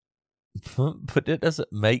 But it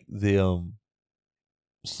doesn't make them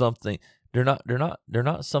something. They're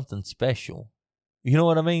not something special. You know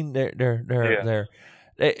what I mean? They're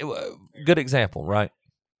good example, right?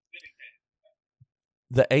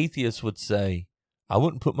 The atheist would say, I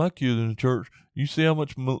wouldn't put my kid in the church. You see how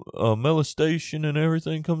much molestation and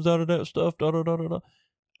everything comes out of that stuff? Da, da, da, da, da.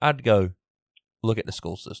 I'd go, look at the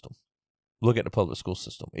school system. Look at the public school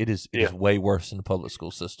system. It is way worse than the public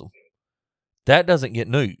school system. That doesn't get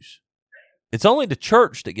news. It's only the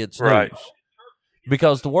church that gets news.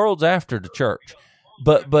 Because the world's after the church.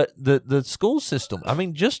 But the school system, I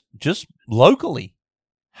mean, just locally,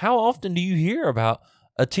 how often do you hear about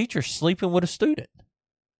a teacher sleeping with a student?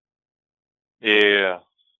 Yeah.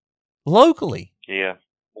 Locally. Yeah.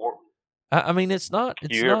 I mean, it's not.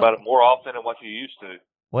 You hear about it more often than what you used to.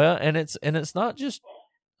 Well, and it's not just.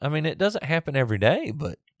 I mean, it doesn't happen every day,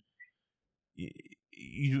 but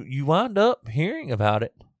you wind up hearing about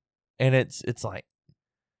it, and it's like,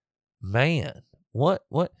 man, what?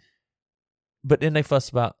 But then they fuss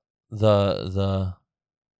about the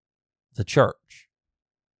church.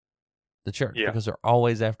 The church, because they're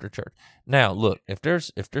always after church. Now, look, if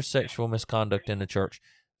there's sexual misconduct in the church,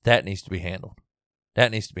 that needs to be handled.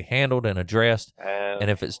 That needs to be handled and addressed.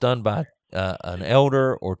 And if it's done by an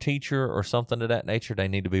elder or teacher or something of that nature, they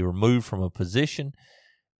need to be removed from a position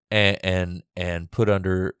and put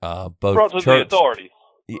under both brought to church the authorities.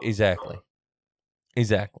 Exactly.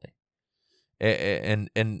 And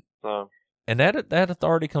that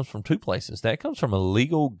authority comes from two places. That comes from a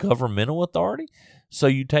legal governmental authority. So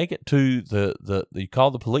you take it to you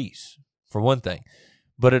call the police, for one thing.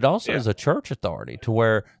 But it also is a church authority, to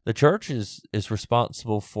where the church is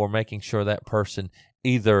responsible for making sure that person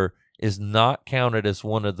either is not counted as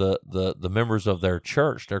one of the members of their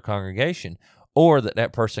church, their congregation, or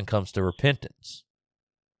that person comes to repentance.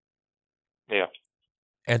 Yeah.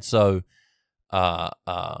 And so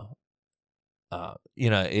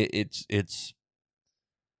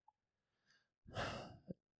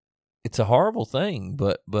it's a horrible thing,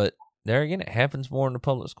 but there again, it happens more in the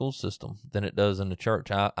public school system than it does in the church,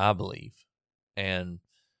 I believe. And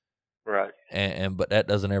right. But that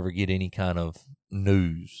doesn't ever get any kind of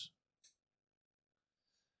news.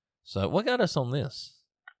 So what got us on this?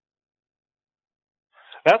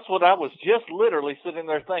 That's what I was just literally sitting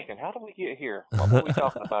there thinking. How did we get here? What were we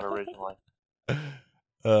talking about originally?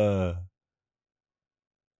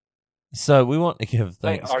 So we want to give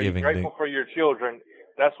Thanksgiving. Are you grateful for your children?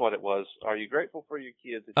 That's what it was. Are you grateful for your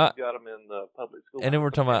kids that you got them in the public school? And then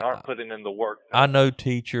we're talking about aren't putting in the work. I know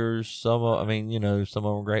teachers. Some of them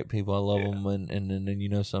are great people. I love them, and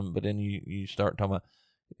then some. But then you start talking about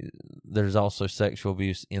there's also sexual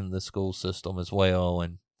abuse in the school system as well,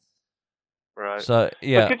 and right. So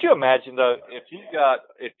yeah. But could you imagine though, if you got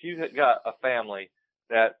a family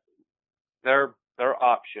that their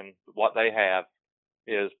option, what they have,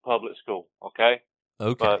 is public school, okay?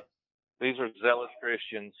 Okay. But these are zealous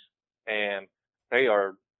Christians, and they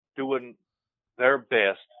are doing their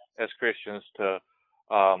best as Christians to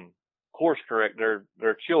course correct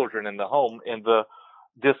their children in the home in the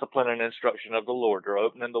discipline and instruction of the Lord. They're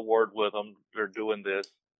opening the Word with them. They're doing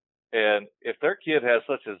this. And if their kid has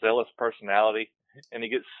such a zealous personality and he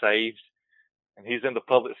gets saved and he's in the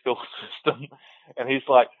public school system and he's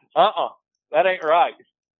like, that ain't right.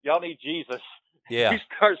 Y'all need Jesus. Yeah. He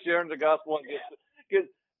starts sharing the gospel and he's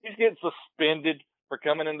getting suspended for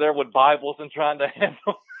coming in there with Bibles and trying to hand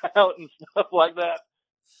them out and stuff like that.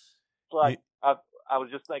 It's like, I was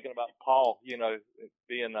just thinking about Paul, being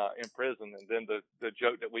in prison, and then the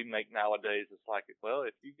joke that we make nowadays is like, well,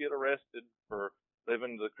 if you get arrested for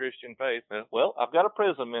living the Christian faith, well, I've got a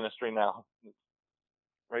prison ministry now.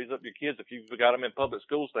 Raise up your kids if you've got them in public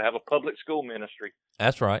schools to have a public school ministry.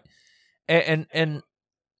 That's right, and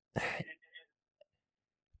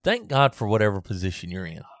thank God for whatever position you're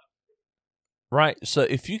in. Right, so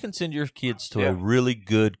if you can send your kids to a really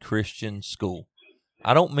good Christian school,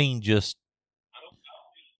 I don't mean just,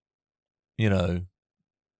 New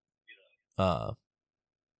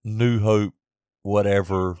Hope,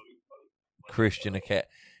 whatever, Christian Academy,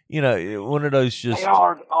 one of those just... They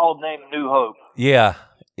are all named New Hope. Yeah.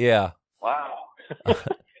 Wow.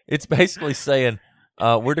 It's basically saying,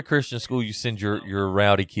 we're the Christian school you send your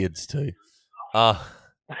rowdy kids to. Yeah.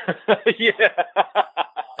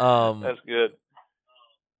 That's good.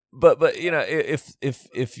 But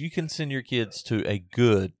if you can send your kids to a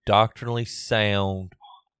good, doctrinally sound,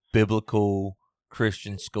 biblical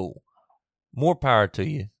Christian school, more power to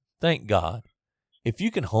you. Thank God. If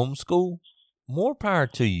you can homeschool, more power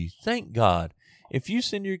to you. Thank God. If you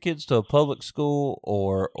send your kids to a public school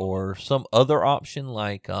or some other option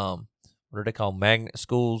like what are they called, magnet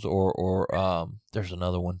schools, or there's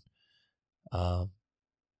another one,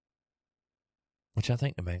 which I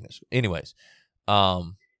think the magnet school. Anyways,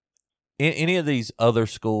 in any of these other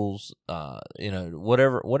schools,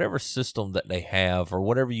 whatever system that they have, or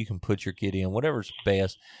whatever you can put your kid in, whatever's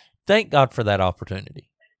best, thank God for that opportunity.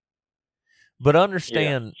 But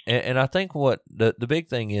understand, and I think what the big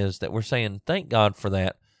thing is that we're saying thank God for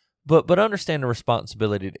that, but understand the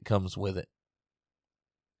responsibility that comes with it.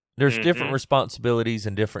 There's different responsibilities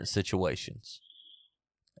in different situations.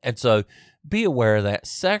 And so be aware of that.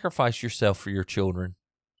 Sacrifice yourself for your children.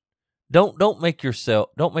 Don't make your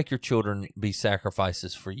children be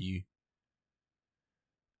sacrifices for you.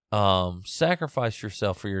 Sacrifice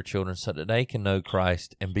yourself for your children so that they can know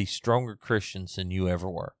Christ and be stronger Christians than you ever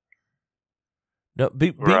were. No,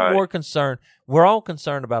 be more concerned. We're all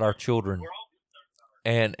concerned about our children,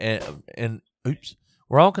 and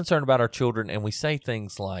we're all concerned about our children, and we say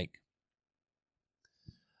things like,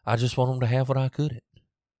 "I just want them to have what I couldn't."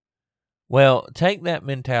 Well, take that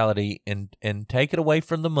mentality and take it away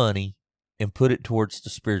from the money and put it towards the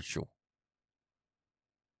spiritual.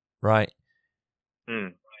 Right?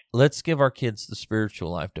 Let's give our kids the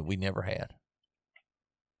spiritual life that we never had.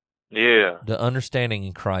 Yeah. The understanding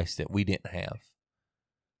in Christ that we didn't have,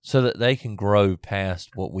 so that they can grow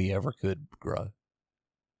past what we ever could grow.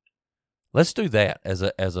 Let's do that as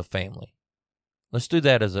a family. Let's do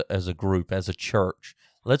that as a group, as a church.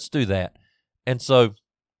 Let's do that. And so,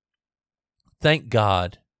 thank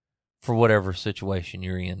God for whatever situation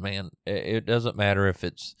you're in, man. It doesn't matter if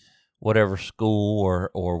it's whatever school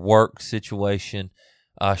or work situation.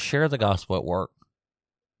 Share the gospel at work.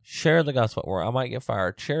 Share the gospel at work. I might get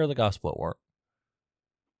fired. Share the gospel at work.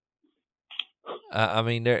 I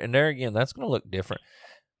mean, there again, that's going to look different.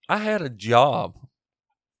 I had a job.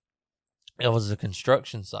 It was a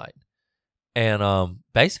construction site. And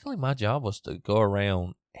basically my job was to go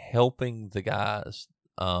around helping the guys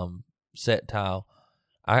set tile.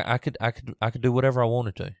 I could do whatever I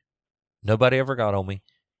wanted to. Nobody ever got on me,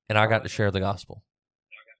 and I got to share the gospel.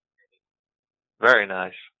 Very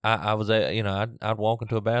nice. I was I'd walk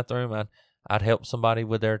into a bathroom, I'd help somebody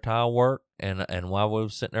with their tile work, and while we were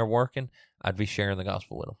sitting there working, I'd be sharing the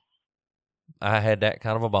gospel with them. I had that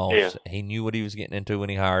kind of a boss. Yeah. He knew what he was getting into when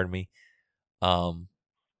he hired me, and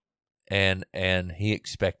he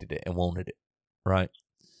expected it and wanted it, right?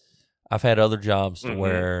 I've had other jobs to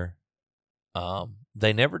where I've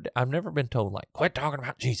never been told like quit talking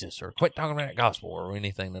about Jesus or quit talking about that gospel or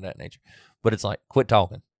anything of that nature, but it's like quit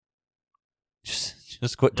talking.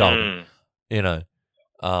 Just quit talking. They're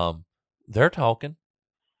talking.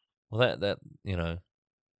 Well, that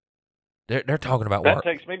they're talking about work. That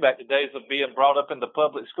takes me back to days of being brought up in the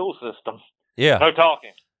public school system. Yeah. No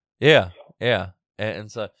talking. Yeah.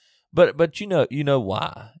 And so, but you know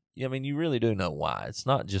why? I mean, you really do know why. It's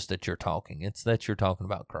not just that you're talking; it's that you're talking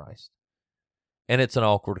about Christ, and it's an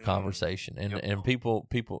awkward conversation. And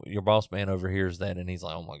people, your boss man overhears that, and he's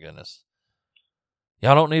like, "Oh my goodness,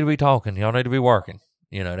 y'all don't need to be talking; y'all need to be working."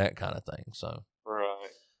 That kind of thing. So, right.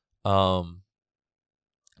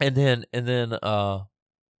 And then,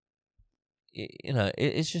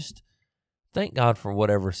 it's just thank God for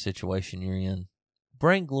whatever situation you're in.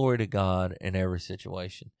 Bring glory to God in every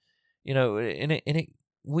situation. We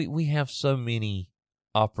have so many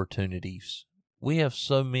opportunities. We have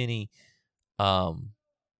so many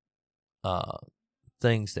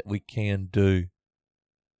things that we can do.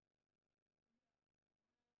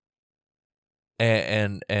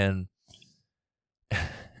 And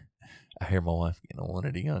I hear my wife getting on one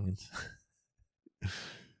of the youngins.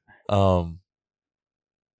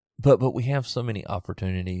 But we have so many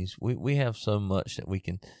opportunities. We have so much that we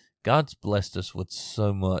can. God's blessed us with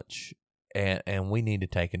so much, and we need to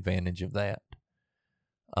take advantage of that.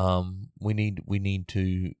 We need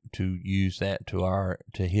to use that to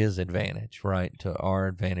His advantage, right? To our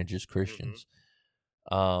advantage as Christians.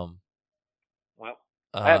 Well,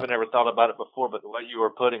 I haven't ever thought about it before, but the way you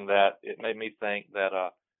were putting that, it made me think that,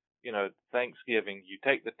 Thanksgiving, you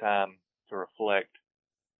take the time to reflect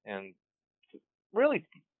and to really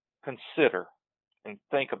consider and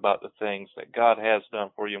think about the things that God has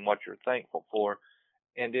done for you and what you're thankful for.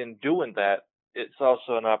 And in doing that, it's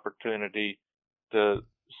also an opportunity to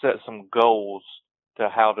set some goals to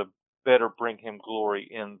how to better bring Him glory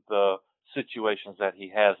in the situations that He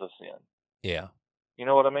has us in. Yeah. You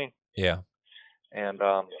know what I mean? Yeah. And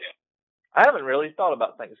I haven't really thought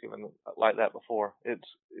about Thanksgiving like that before. It's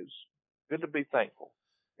good to be thankful.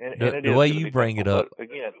 And it the is way good to you be bring it thankful, up, but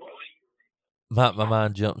again, my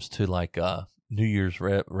mind jumps to like New Year's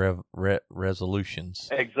resolutions.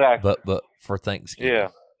 exactly. But for Thanksgiving.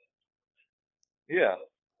 Yeah.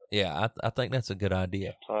 Yeah, I think that's a good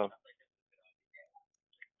idea. So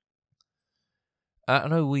I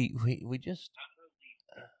know we just,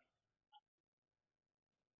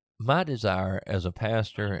 my desire as a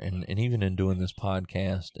pastor and even in doing this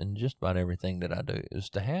podcast and just about everything that I do is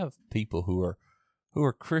to have people who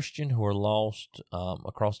are Christian, who are lost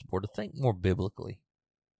across the board, to think more biblically.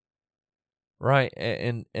 Right.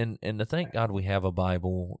 And to thank God we have a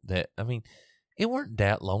Bible that, I mean, it weren't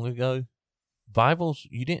that long ago. Bibles,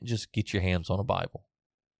 you didn't just get your hands on a Bible.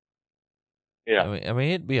 yeah. I mean,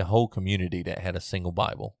 it'd be a whole community that had a single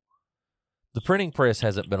Bible. The printing press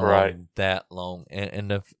hasn't been Right. around that long, and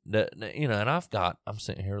and I'm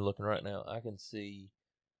sitting here looking right now. I can see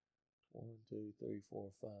 1, 2, 3,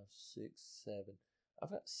 4, 5, 6, 7. I've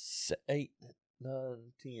got 8,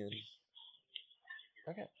 9, 10.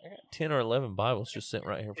 I got 10 or 11 Bibles just sitting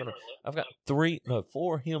right here in front of me. I've got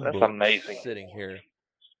 4 hymn That's books amazing. sitting here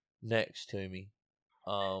next to me.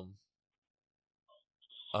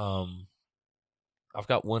 I've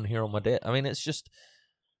got one here on my desk. I mean, it's just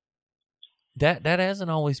that hasn't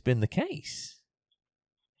always been the case.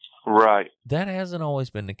 Right. That hasn't always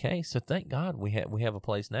been the case. So thank God we have a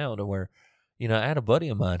place now to where, I had a buddy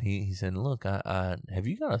of mine. He said, "Look, I have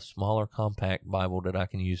you got a smaller compact Bible that I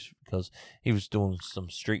can use?" Because he was doing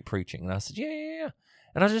some street preaching, and I said, "Yeah."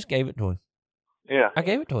 And I just gave it to him. Yeah. I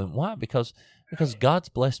gave it to him. Why? Because God's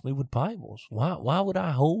blessed me with Bibles. Why would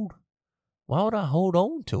I hold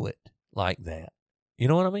on to it like that? You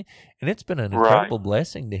know what I mean? And it's been an incredible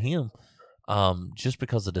blessing to him, just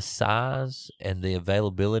because of the size and the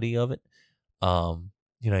availability of it.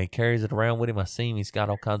 He carries it around with him. I see him. He's got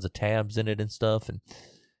all kinds of tabs in it and stuff,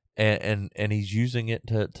 and he's using it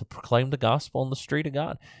to proclaim the gospel on the street of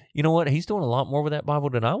God. You know what? He's doing a lot more with that Bible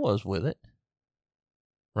than I was with it.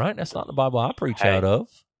 Right? That's not the Bible I preach out of.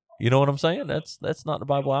 You know what I'm saying? That's not the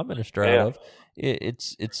Bible I minister out of.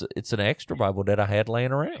 It's an extra Bible that I had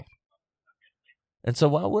laying around. And so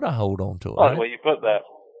why would I hold on to it? Well, the way you put that.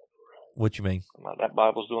 What you mean? That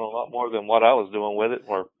Bible's doing a lot more than what I was doing with it,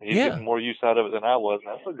 or he's getting more use out of it than I was.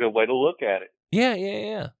 And that's a good way to look at it.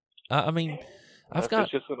 Yeah. I mean, I've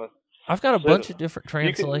got a bunch of different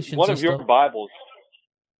translations. One of your Bibles.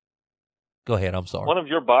 Go ahead. I'm sorry. One of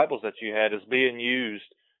your Bibles that you had is being used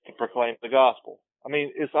to proclaim the gospel. I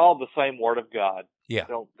mean, it's all the same Word of God. Yeah.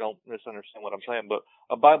 Don't misunderstand what I'm saying. But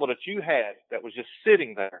a Bible that you had that was just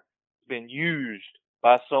sitting there, being used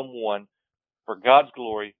by someone for God's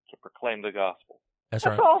glory to proclaim the gospel. That's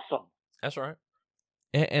right. Awesome. That's right.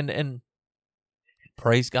 And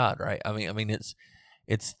praise God, right? I mean,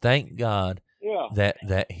 it's thank God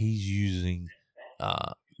that He's using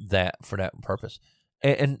that for that purpose.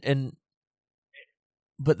 And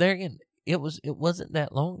but there again, it wasn't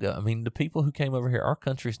that long ago. I mean, the people who came over here, our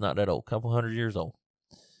country's not that old, a couple 100 years old,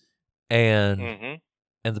 and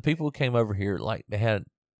and the people who came over here, like they had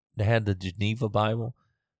the Geneva Bible,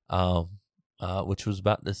 which was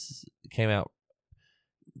about this came out.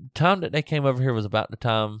 Time that they came over here was about the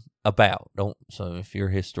time so if you're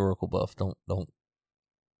a historical buff, don't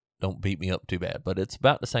beat me up too bad, but it's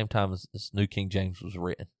about the same time as New King James was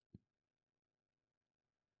written.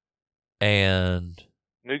 And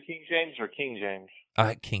New King James or King James?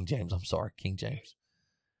 King James. I'm sorry, King James.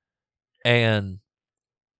 And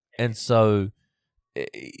so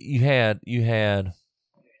you had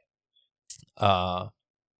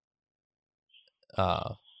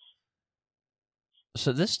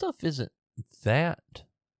so this stuff isn't that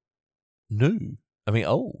new. I mean,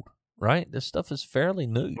 old, right? This stuff is fairly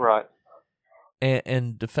new. Right.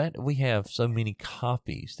 And the fact that we have so many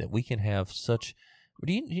copies, that we can have such,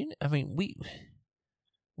 I mean,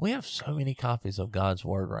 we have so many copies of God's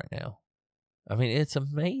Word right now. I mean, it's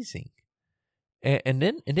amazing. And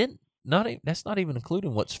then that's not even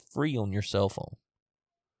including what's free on your cell phone.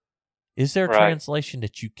 Is there a Right. translation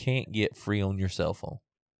that you can't get free on your cell phone?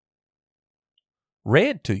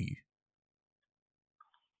 Read to you.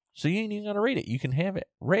 So you ain't even got to read it. You can have it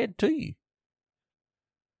read to you.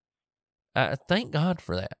 Thank God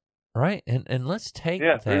for that, right? And let's take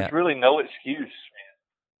that. There's really no excuse,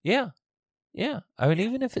 man. Yeah. I mean,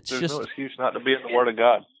 even if it's There's just no excuse not to be in the Word of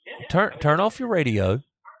God. turn off your radio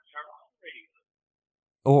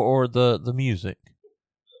or the music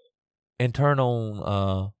and turn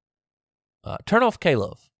off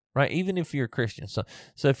K-Love, right? Even if you're a Christian. So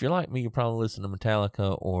if you're like me, you're probably listening to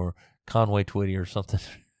Metallica or Conway Twitty or something.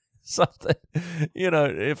 Something,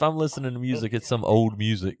 if I'm listening to music, it's some old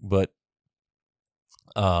music, but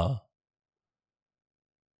some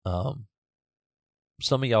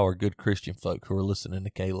of y'all are good Christian folk who are listening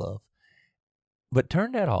to K-Love. But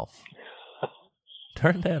turn that off.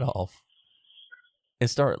 Turn that off and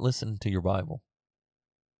start listening to your Bible.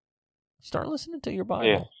 Start listening to your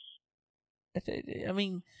Bible. Yeah. I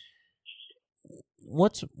mean,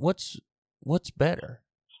 what's better?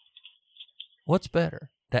 What's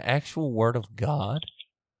better? The actual Word of God,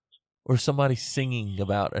 or somebody singing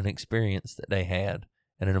about an experience that they had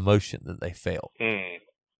and an emotion that they felt?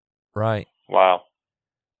 Right? Wow.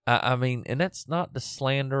 I mean, and that's not to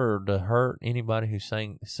slander or to hurt anybody who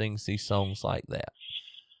sings these songs like that,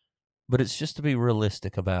 but it's just to be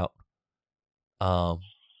realistic about. I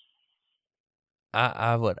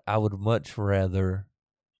would much rather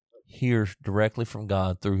hear directly from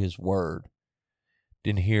God through His Word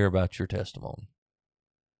than hear about your testimony.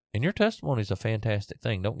 And your testimony is a fantastic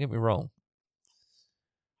thing. Don't get me wrong.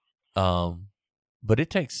 But it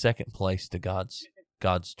takes second place to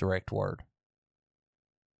God's direct word.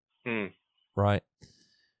 Right.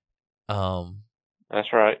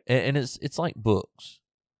 That's right. And it's like books.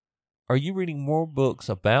 Are you reading more books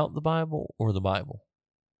about the Bible or the Bible?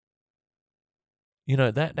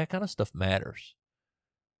 That kind of stuff matters.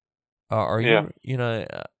 Are you,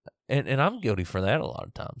 and I'm guilty for that a lot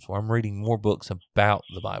of times, where I'm reading more books about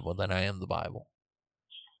the Bible than I am the Bible.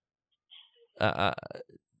 I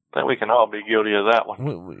think we can all be guilty of that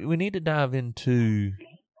one. We need to dive into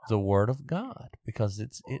the Word of God, because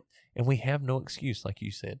and we have no excuse, like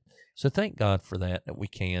you said. So thank God for that we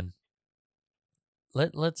can.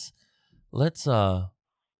 Let's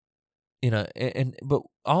but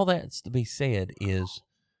all that's to be said is,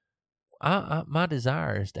 my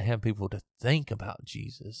desire is to have people to think about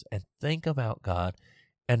Jesus and think about God,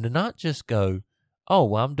 and to not just go, oh,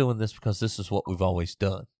 well, I'm doing this because this is what we've always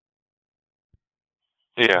done.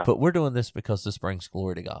 Yeah. But we're doing this because this brings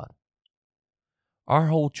glory to God. Our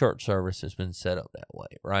whole church service has been set up that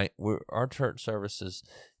way, right? Our church service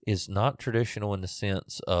is not traditional in the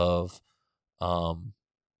sense of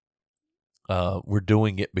we're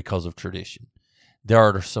doing it because of tradition. There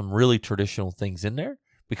are some really traditional things in there,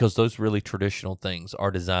 because those really traditional things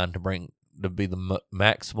are designed to be the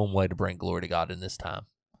maximum way to bring glory to God in this time.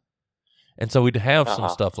 And so we'd have some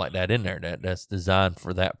stuff like that in there that's designed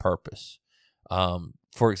for that purpose.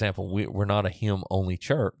 For example, we're not a hymn-only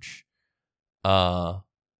church, and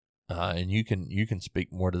you can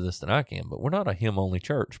speak more to this than I can, but we're not a hymn-only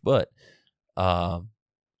church. But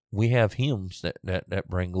we have hymns that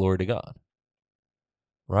bring glory to God,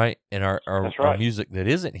 right? And our music that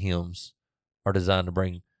isn't hymns are designed to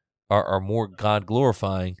bring are more God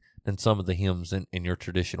glorifying than some of the hymns in your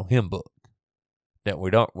traditional hymn book that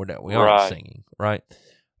we aren't singing, right?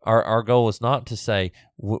 Our goal is not to say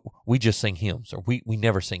we just sing hymns, or we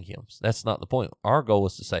never sing hymns. That's not the point. Our goal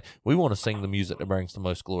is to say we want to sing the music that brings the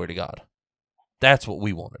most glory to God. That's what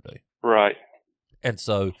we want to do. Right. And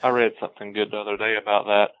so I read something good the other day about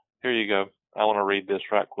that. Here you go. I want to read this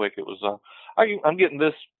right quick. It was I'm getting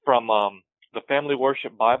this from the Family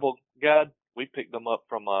Worship Bible Guide. We picked them up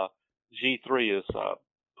from G3, is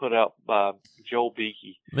put out by Joel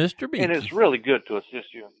Beakey. Mr. Beakey. And it's really good to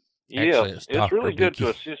assist you. Actually, it's really good to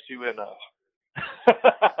assist you in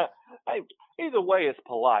hey, either way, it's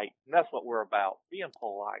polite. And that's what we're about, being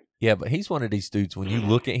polite. Yeah, but he's one of these dudes, when you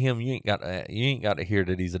look at him, you ain't got to hear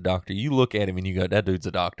that he's a doctor. You look at him and you go, that dude's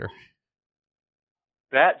a doctor.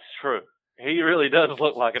 That's true. He really does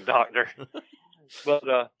look like a doctor. But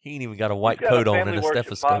he ain't even got a white coat on and a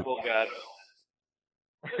stethoscope. Bible guide.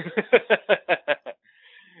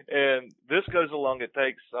 And this goes along. It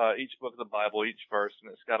takes each book of the Bible, each verse,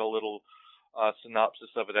 and it's got a little synopsis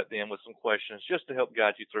of it at the end with some questions, just to help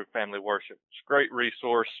guide you through family worship. It's a great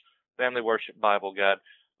resource Family Worship Bible Guide.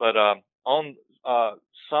 But on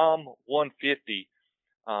Psalm 150,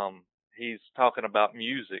 he's talking about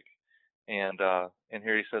music. And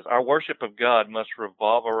here he says, our worship of God must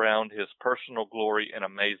revolve around his personal glory and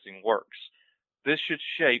amazing works. This should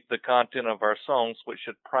shape the content of our songs, which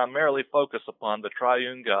should primarily focus upon the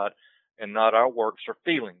triune God and not our works or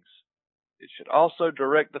feelings. It should also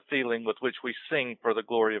direct the feeling with which we sing, for the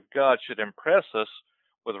glory of God should impress us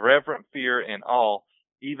with reverent fear and awe,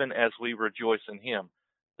 even as we rejoice in him.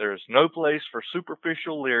 There is no place for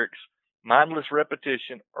superficial lyrics, mindless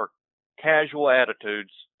repetition, or casual attitudes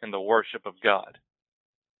in the worship of God.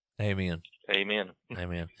 Amen. Amen.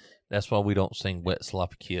 Amen. That's why we don't sing Wet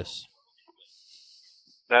Sloppy Kiss.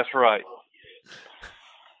 That's right.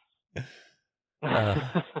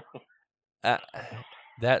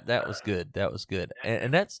 That was good. That was good.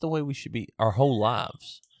 And that's the way we should be our whole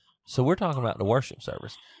lives. So we're talking about the worship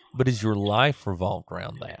service, but is your life revolved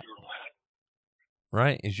around that?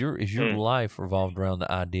 Right? Is your life revolved around the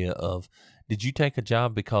idea of, did you take a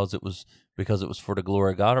job because it was for the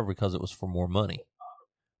glory of God, or because it was for more money?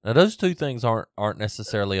 Now those two things aren't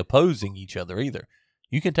necessarily opposing each other either.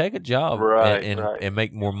 You can take a job and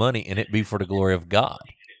make more money and it be for the glory of God.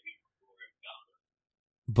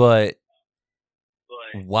 But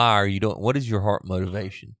why are you doing? What is your heart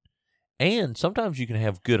motivation? And sometimes you can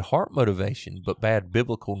have good heart motivation but bad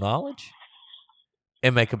biblical knowledge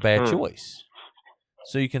and make a bad choice.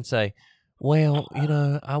 So you can say, well,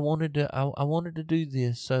 I wanted to do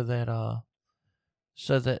this so that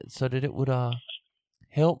it would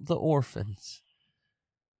help the orphans,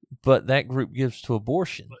 but that group gives to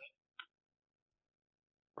abortion.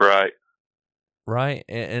 Right.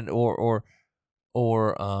 And or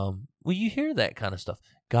well, you hear that kind of stuff.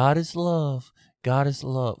 God is love. God is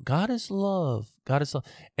love. God is love. God is love.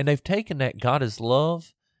 And they've taken that God is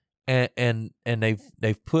love and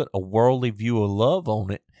they've put a worldly view of love on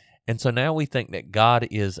it. And so now we think that God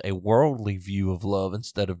is a worldly view of love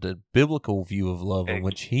instead of the biblical view of love in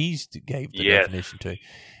which he's gave the definition to.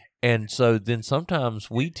 And so then sometimes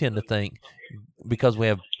we tend to think, because we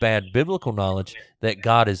have bad biblical knowledge, that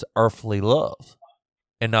God is earthly love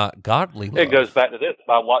and not godly love. It goes back to this: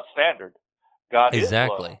 by what standard? God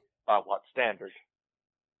exactly. is love. By what standard?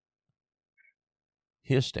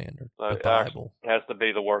 His standard, so the Bible. It has to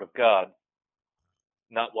be the Word of God,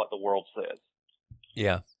 not what the world says.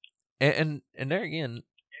 Yeah, and there again,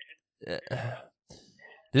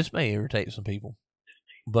 this may irritate some people,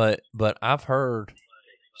 but I've heard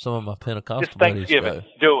some of my Pentecostal buddies go,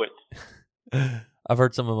 do it. I've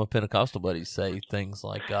heard some of my Pentecostal buddies say things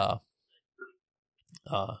like, y'all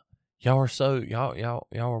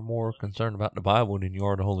are more concerned about the Bible than you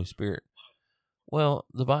are the Holy Spirit. Well,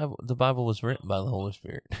 the Bible was written by the Holy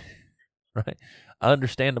Spirit, right? I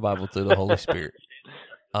understand the Bible through the Holy Spirit.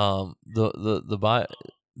 The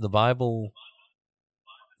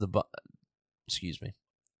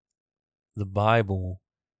Bible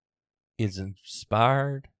is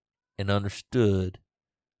inspired and understood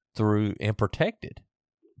through and protected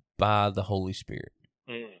by the Holy Spirit.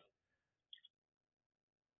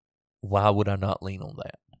 Why would I not lean on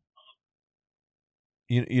that?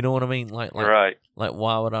 You know what I mean? Like right. Like,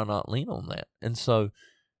 why would I not lean on that? And so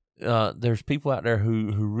there's people out there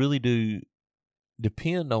who really do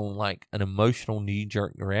depend on like an emotional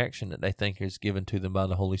knee-jerk reaction that they think is given to them by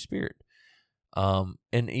the Holy Spirit. And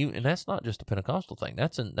that's not just a Pentecostal thing.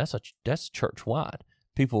 That's church-wide.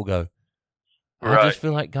 People go, I just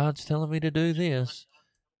feel like God's telling me to do this.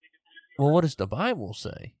 Well, what does the Bible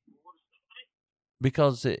say?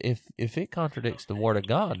 Because if it contradicts the Word of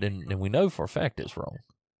God, then we know for a fact it's wrong.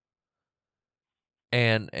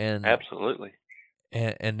 And absolutely.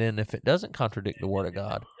 And then if it doesn't contradict the Word of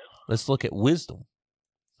God, let's look at wisdom,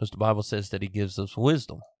 because the Bible says that He gives us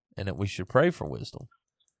wisdom and that we should pray for wisdom.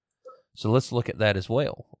 So let's look at that as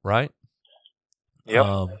well, right? Yep.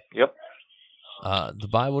 Yep. The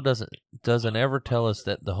Bible doesn't ever tell us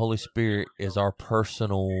that the Holy Spirit is our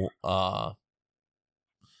personal.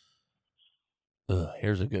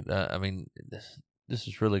 Here's a good. This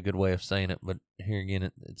is really a good way of saying it, but here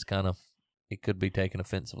again, it's kind of, it could be taken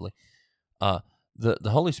offensively. The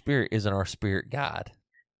Holy Spirit isn't our spirit guide.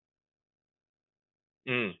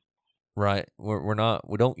 Right?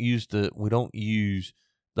 We don't use the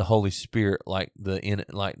Holy Spirit like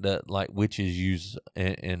witches use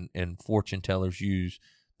and fortune tellers use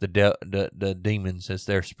the demons as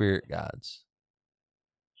their spirit guides.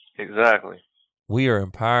 Exactly. We are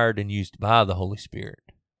empowered and used by the Holy Spirit.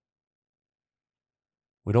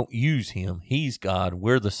 We don't use Him. He's God.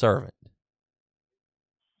 We're the servant.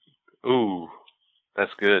 Ooh,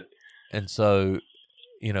 that's good. And so,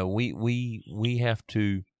 we have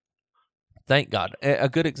to Thank God. A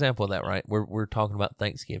good example of that, right? We're talking about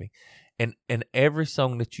Thanksgiving, and every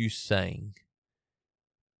song that you sang,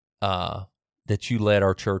 that you led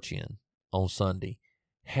our church in on Sunday,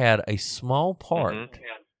 had a small part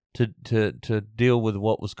to deal with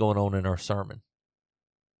what was going on in our sermon.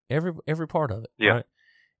 Every part of it, right?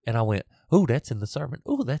 And I went, "Ooh, that's in the sermon.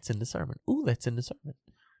 Ooh, that's in the sermon. Ooh, that's in the sermon."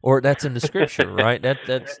 Or that's in the scripture, right?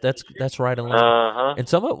 That's right in line. And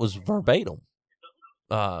some of it was verbatim,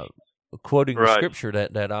 quoting the scripture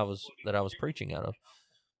that I was preaching out of.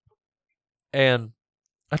 And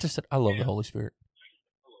I just said, I love the Holy Spirit.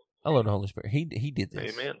 I love the Holy Spirit. He did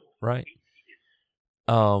this. Amen. Right?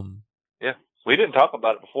 Yeah. We didn't talk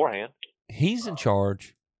about it beforehand. He's in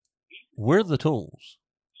charge. We're the tools.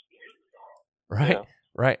 Right? Yeah.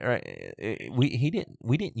 Right. We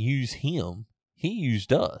didn't use him. He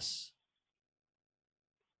used us.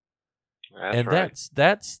 That's right.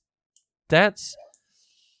 That's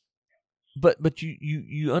but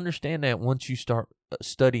you understand that once you start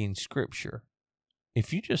studying scripture.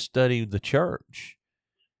 If you just study the church,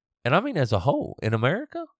 and I mean as a whole, in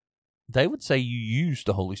America, they would say you use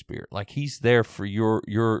the Holy Spirit. Like he's there for your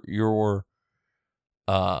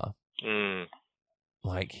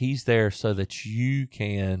like he's there so that you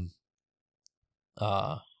can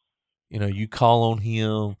you call on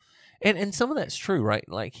him. And some of that's true, right?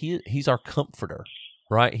 Like he's our comforter,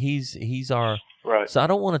 right? He's our right. So I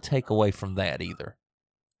don't want to take away from that either.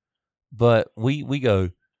 But we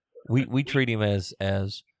treat him as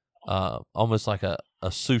almost like a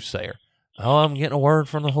soothsayer. Oh, I'm getting a word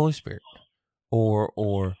from the Holy Spirit.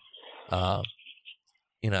 Or I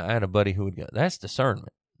had a buddy who would go, "That's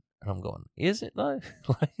discernment." And I'm going, "Is it though?"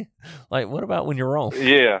 like what about when you're wrong?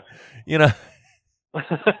 Yeah.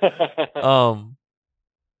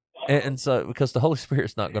 And so because the Holy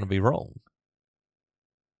Spirit's not going to be wrong.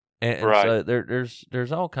 And right. So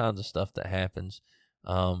there's all kinds of stuff that happens.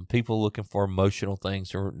 People looking for emotional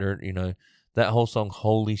things, or that whole song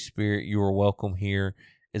 "Holy Spirit, You Are Welcome Here"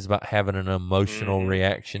 is about having an emotional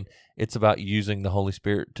reaction. It's about using the Holy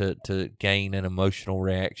Spirit to gain an emotional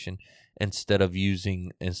reaction instead of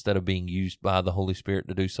being used by the Holy Spirit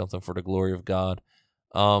to do something for the glory of God.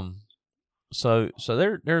 So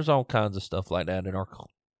there's all kinds of stuff like that in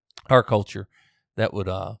our culture that would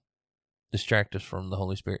distract us from the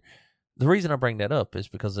Holy Spirit. The reason I bring that up is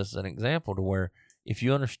because it's an example to where if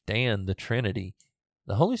you understand the Trinity,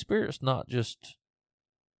 the Holy Spirit is not just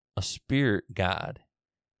a spirit guide.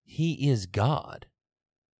 He is God.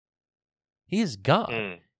 He is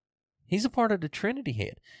God. He's a part of the Trinity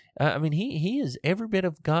head. I mean, he is every bit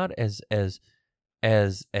of God as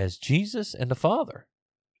Jesus and the Father.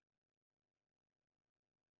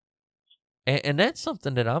 And that's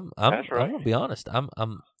something that I'm gonna be honest. I'm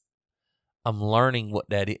learning what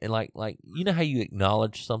that is. Like you know how you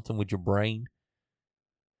acknowledge something with your brain?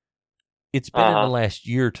 It's been in the last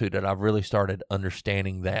year or two that I've really started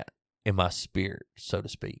understanding that in my spirit, so to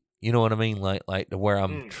speak. You know what I mean? Like to where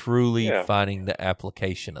I'm truly finding the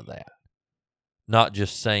application of that. Not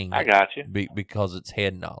just saying I got you. Because it's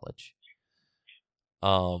head knowledge.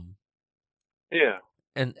 Yeah.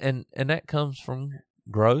 And that comes from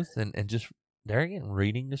growth and just there again,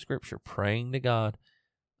 reading the scripture, praying to God.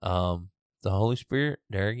 The Holy Spirit,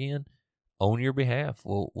 there again, on your behalf,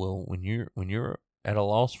 will when you're at a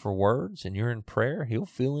loss for words and you're in prayer, he'll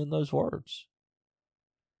fill in those words.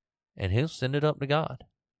 And he'll send it up to God.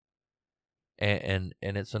 And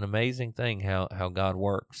it's an amazing thing how God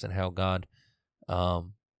works and how God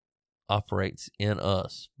operates in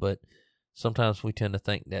us. But sometimes we tend to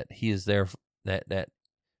think that he is there, that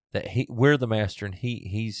we're the master and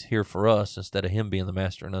he's here for us instead of him being the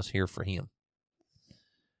master and us here for him.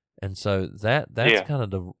 And so that's kind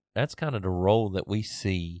of the role that we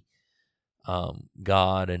see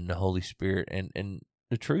God and the Holy Spirit. And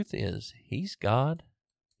the truth is, he's God.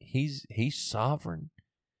 He's sovereign.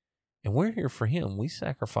 And we're here for him. We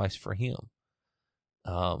sacrifice for him.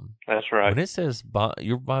 That's right. When it says,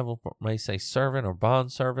 your Bible may say servant or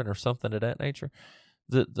bond servant or something of that nature,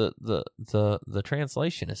 the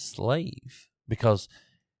translation is slave, because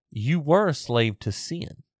you were a slave to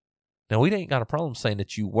sin. Now, we ain't got a problem saying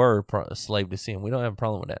that you were a slave to sin. We don't have a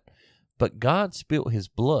problem with that. But God spilt his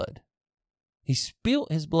blood. He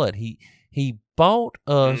spilt his blood. He bought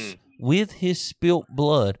us with his spilt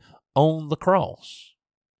blood on the cross.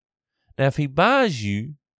 Now, if he buys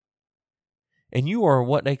you and you are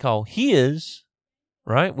what they call his,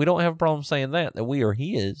 right? We don't have a problem saying that we are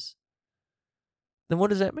his. Then what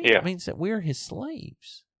does that mean? Yeah. It means that we are his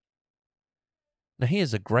slaves. Now, he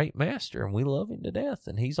is a great master, and we love him to death.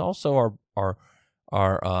 And he's also our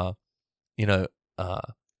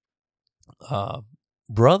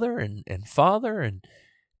brother and father,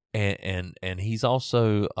 and he's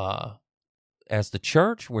also as the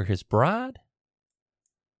church, we're his bride.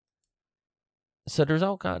 So there's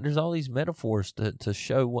all these metaphors to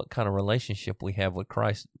show what kind of relationship we have with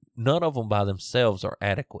Christ. None of them by themselves are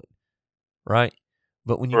adequate, right?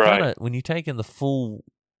 But when you when you take in the full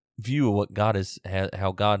view of what God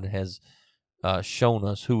how God has shown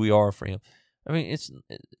us who we are for Him, I mean,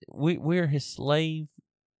 we're His slave,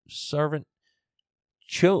 servant,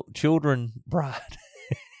 children, bride.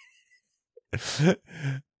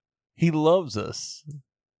 He loves us,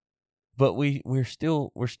 but we're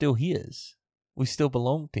still His. We still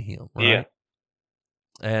belong to Him, right? Yeah.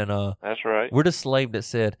 And that's right. We're the slave that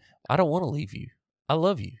said, "I don't want to leave you. I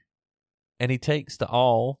love you." And He takes the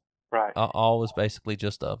awl. Right. Awl is basically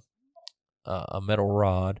just a metal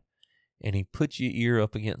rod, and He puts your ear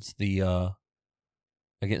up against the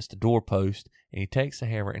doorpost, and He takes the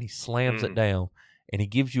hammer and He slams it down, and He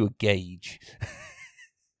gives you a gauge.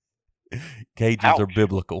 Gauges Ouch. are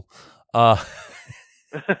biblical.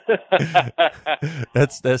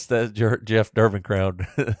 That's Jeff Durbin crowd.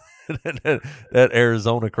 that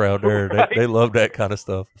Arizona crowd there, Right. they love that kind of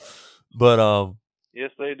stuff. But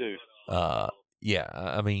yes, they do. Yeah,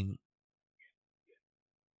 I mean,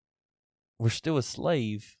 we're still a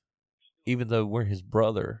slave, even though we're His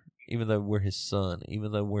brother, even though we're His son,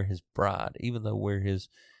 even though we're His bride, even though we're His.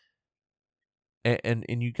 And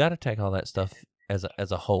you got to take all that stuff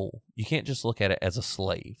as a whole. You can't just look at it as a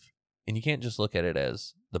slave, and you can't just look at it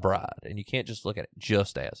as the bride, and you can't just look at it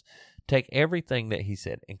just as. Take everything that He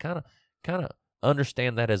said and kind of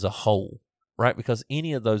understand that as a whole, right? Because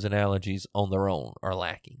any of those analogies on their own are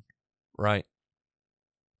lacking, right?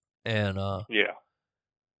 And yeah.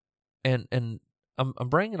 And I'm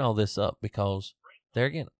bringing all this up because there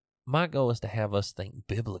again, my goal is to have us think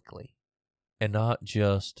biblically, and not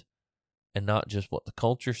just what the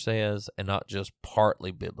culture says, and not just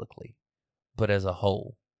partly biblically, but as a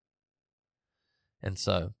whole. And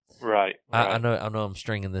so, right. I know I'm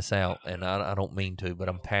stringing this out, and I don't mean to, but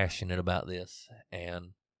I'm passionate about this,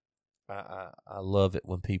 and I love it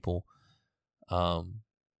when people,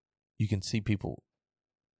 you can see people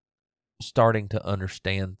starting to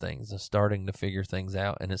understand things and starting to figure things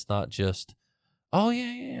out, and it's not just, oh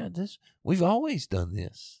yeah, we've always done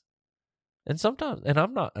this. And sometimes, and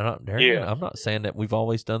I'm not saying that we've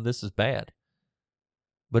always done this is bad,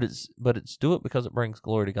 but it's do it because it brings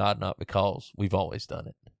glory to God, not because we've always done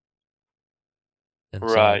it. And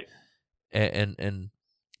right. So, and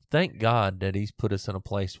thank God that He's put us in a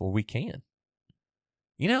place where we can.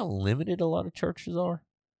 You know how limited a lot of churches are,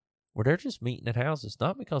 where they're just meeting at houses,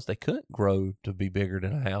 not because they couldn't grow to be bigger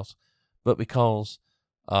than a house, but because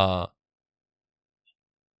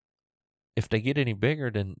if they get any bigger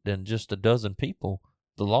than just a dozen people,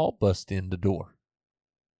 the law busts in the door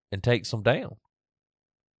and takes them down,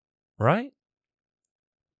 right?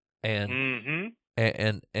 And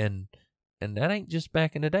and that ain't just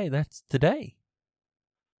back in the day; that's today.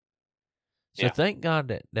 So thank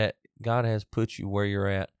God that God has put you where you're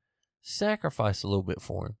at. Sacrifice a little bit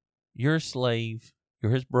for Him. You're a slave.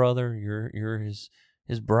 You're His brother. You're His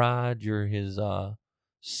bride. You're His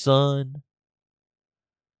son.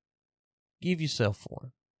 Give yourself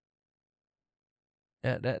for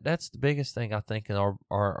Him. That's the biggest thing I think in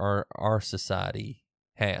our society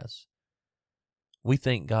has. We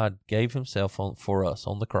think God gave Himself for us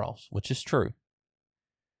on the cross, which is true.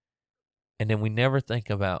 And then we never think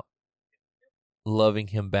about loving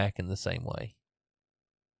Him back in the same way.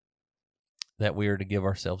 That we are to give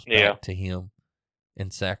ourselves back to Him in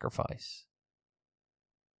sacrifice.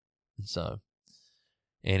 And so,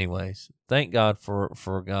 anyways, thank God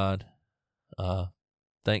for God.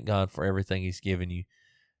 Thank God for everything He's given you.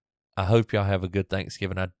 I hope y'all have a good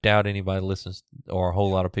Thanksgiving. I doubt anybody listens, or a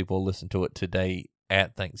whole lot of people listen to it today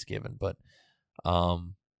at Thanksgiving, but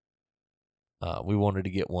we wanted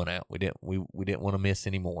to get one out. We didn't want to miss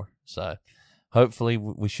any more. So hopefully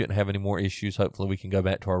we shouldn't have any more issues. Hopefully we can go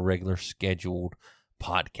back to our regular scheduled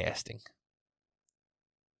podcasting.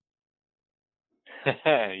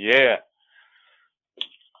 yeah.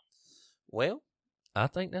 Well, I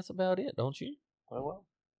think that's about it, don't you? Well,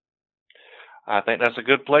 I think that's a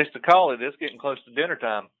good place to call it. It's getting close to dinner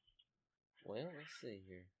time. Well, let's see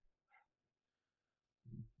here.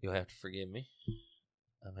 You'll have to forgive me.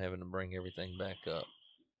 I'm having to bring everything back up.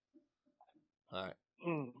 All right.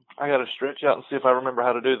 I got to stretch out and see if I remember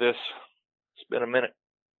how to do this. It's been a minute.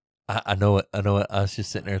 I know it. I was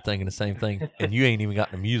just sitting there thinking the same thing. And you ain't even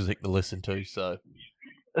got the music to listen to, so.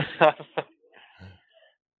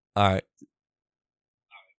 All right.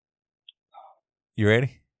 You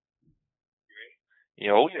ready?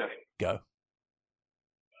 Oh, yeah. Go.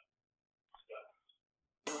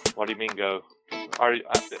 What do you mean go?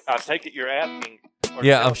 I take it you're asking.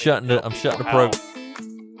 Yeah, I'm shutting the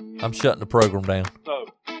program down. So,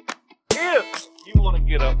 if you want to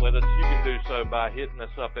get up with us, you can do so by hitting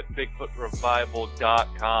us up at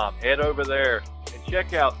BigfootRevival.com. Head over there and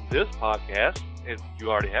check out this podcast. If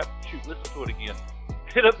you already have, listen to it again.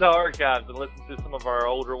 Hit up the archives and listen to some of our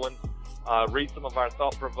older ones. Read some of our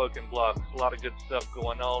thought-provoking blogs. A lot of good stuff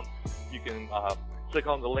going on. You can click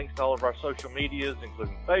on the links to all of our social medias,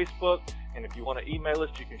 including Facebook. And if you want to email us,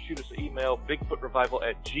 you can shoot us an email,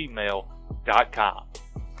 bigfootrevival@gmail.com.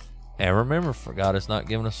 And remember, for God has not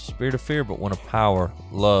given us a spirit of fear, but one of power,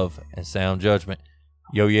 love, and sound judgment.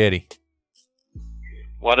 Yo, Yeti.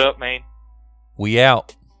 What up, man? We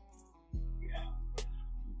out.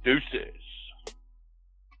 Deuces.